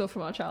 high tech stuff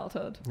from our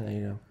childhood. There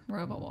you go.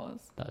 Robot Wars.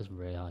 That is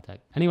really high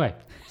tech. Anyway,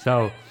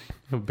 so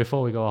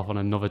before we go off on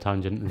another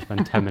tangent and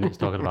spend 10 minutes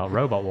talking about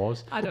Robot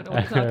Wars, I don't know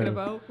what you're talking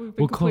about. We've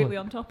been We'll call completely it-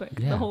 on topic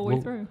yeah, the whole way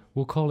through.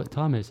 we'll call it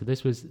time here. So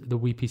this was the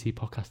WePC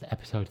podcast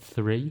episode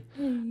 3,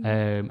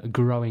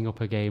 growing up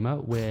a gamer.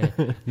 We're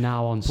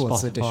now on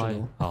Plus Spotify.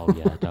 additional. Oh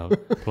yeah,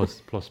 don't.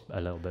 plus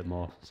a little bit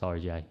more. Sorry,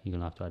 Jay, you're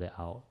gonna have to edit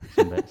out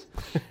some bits.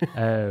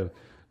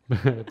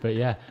 But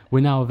yeah,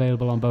 we're now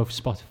available on both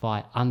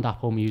Spotify and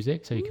Apple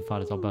Music, so you can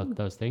find us on both of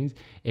those things.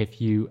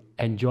 If you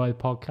enjoy the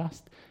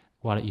podcast,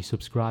 why don't you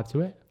subscribe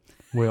to it?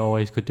 We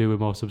always could do with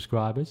more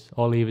subscribers,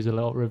 or leave us a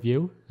little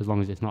review, as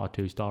long as it's not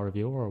a 2-star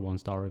review or a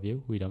 1-star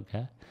review. We don't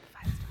care.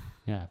 5-star.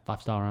 Yeah,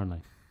 5-star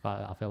only.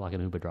 I feel like an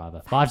Uber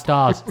driver. 5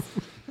 stars.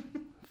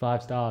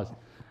 5 stars.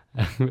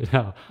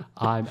 No,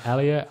 I'm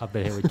Elliot. I've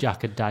been here with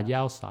Jack and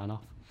Danielle. Sign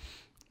off.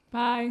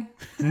 Bye.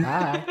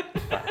 Bye.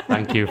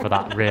 Thank you for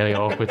that really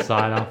awkward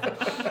sign off.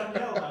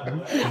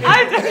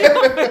 I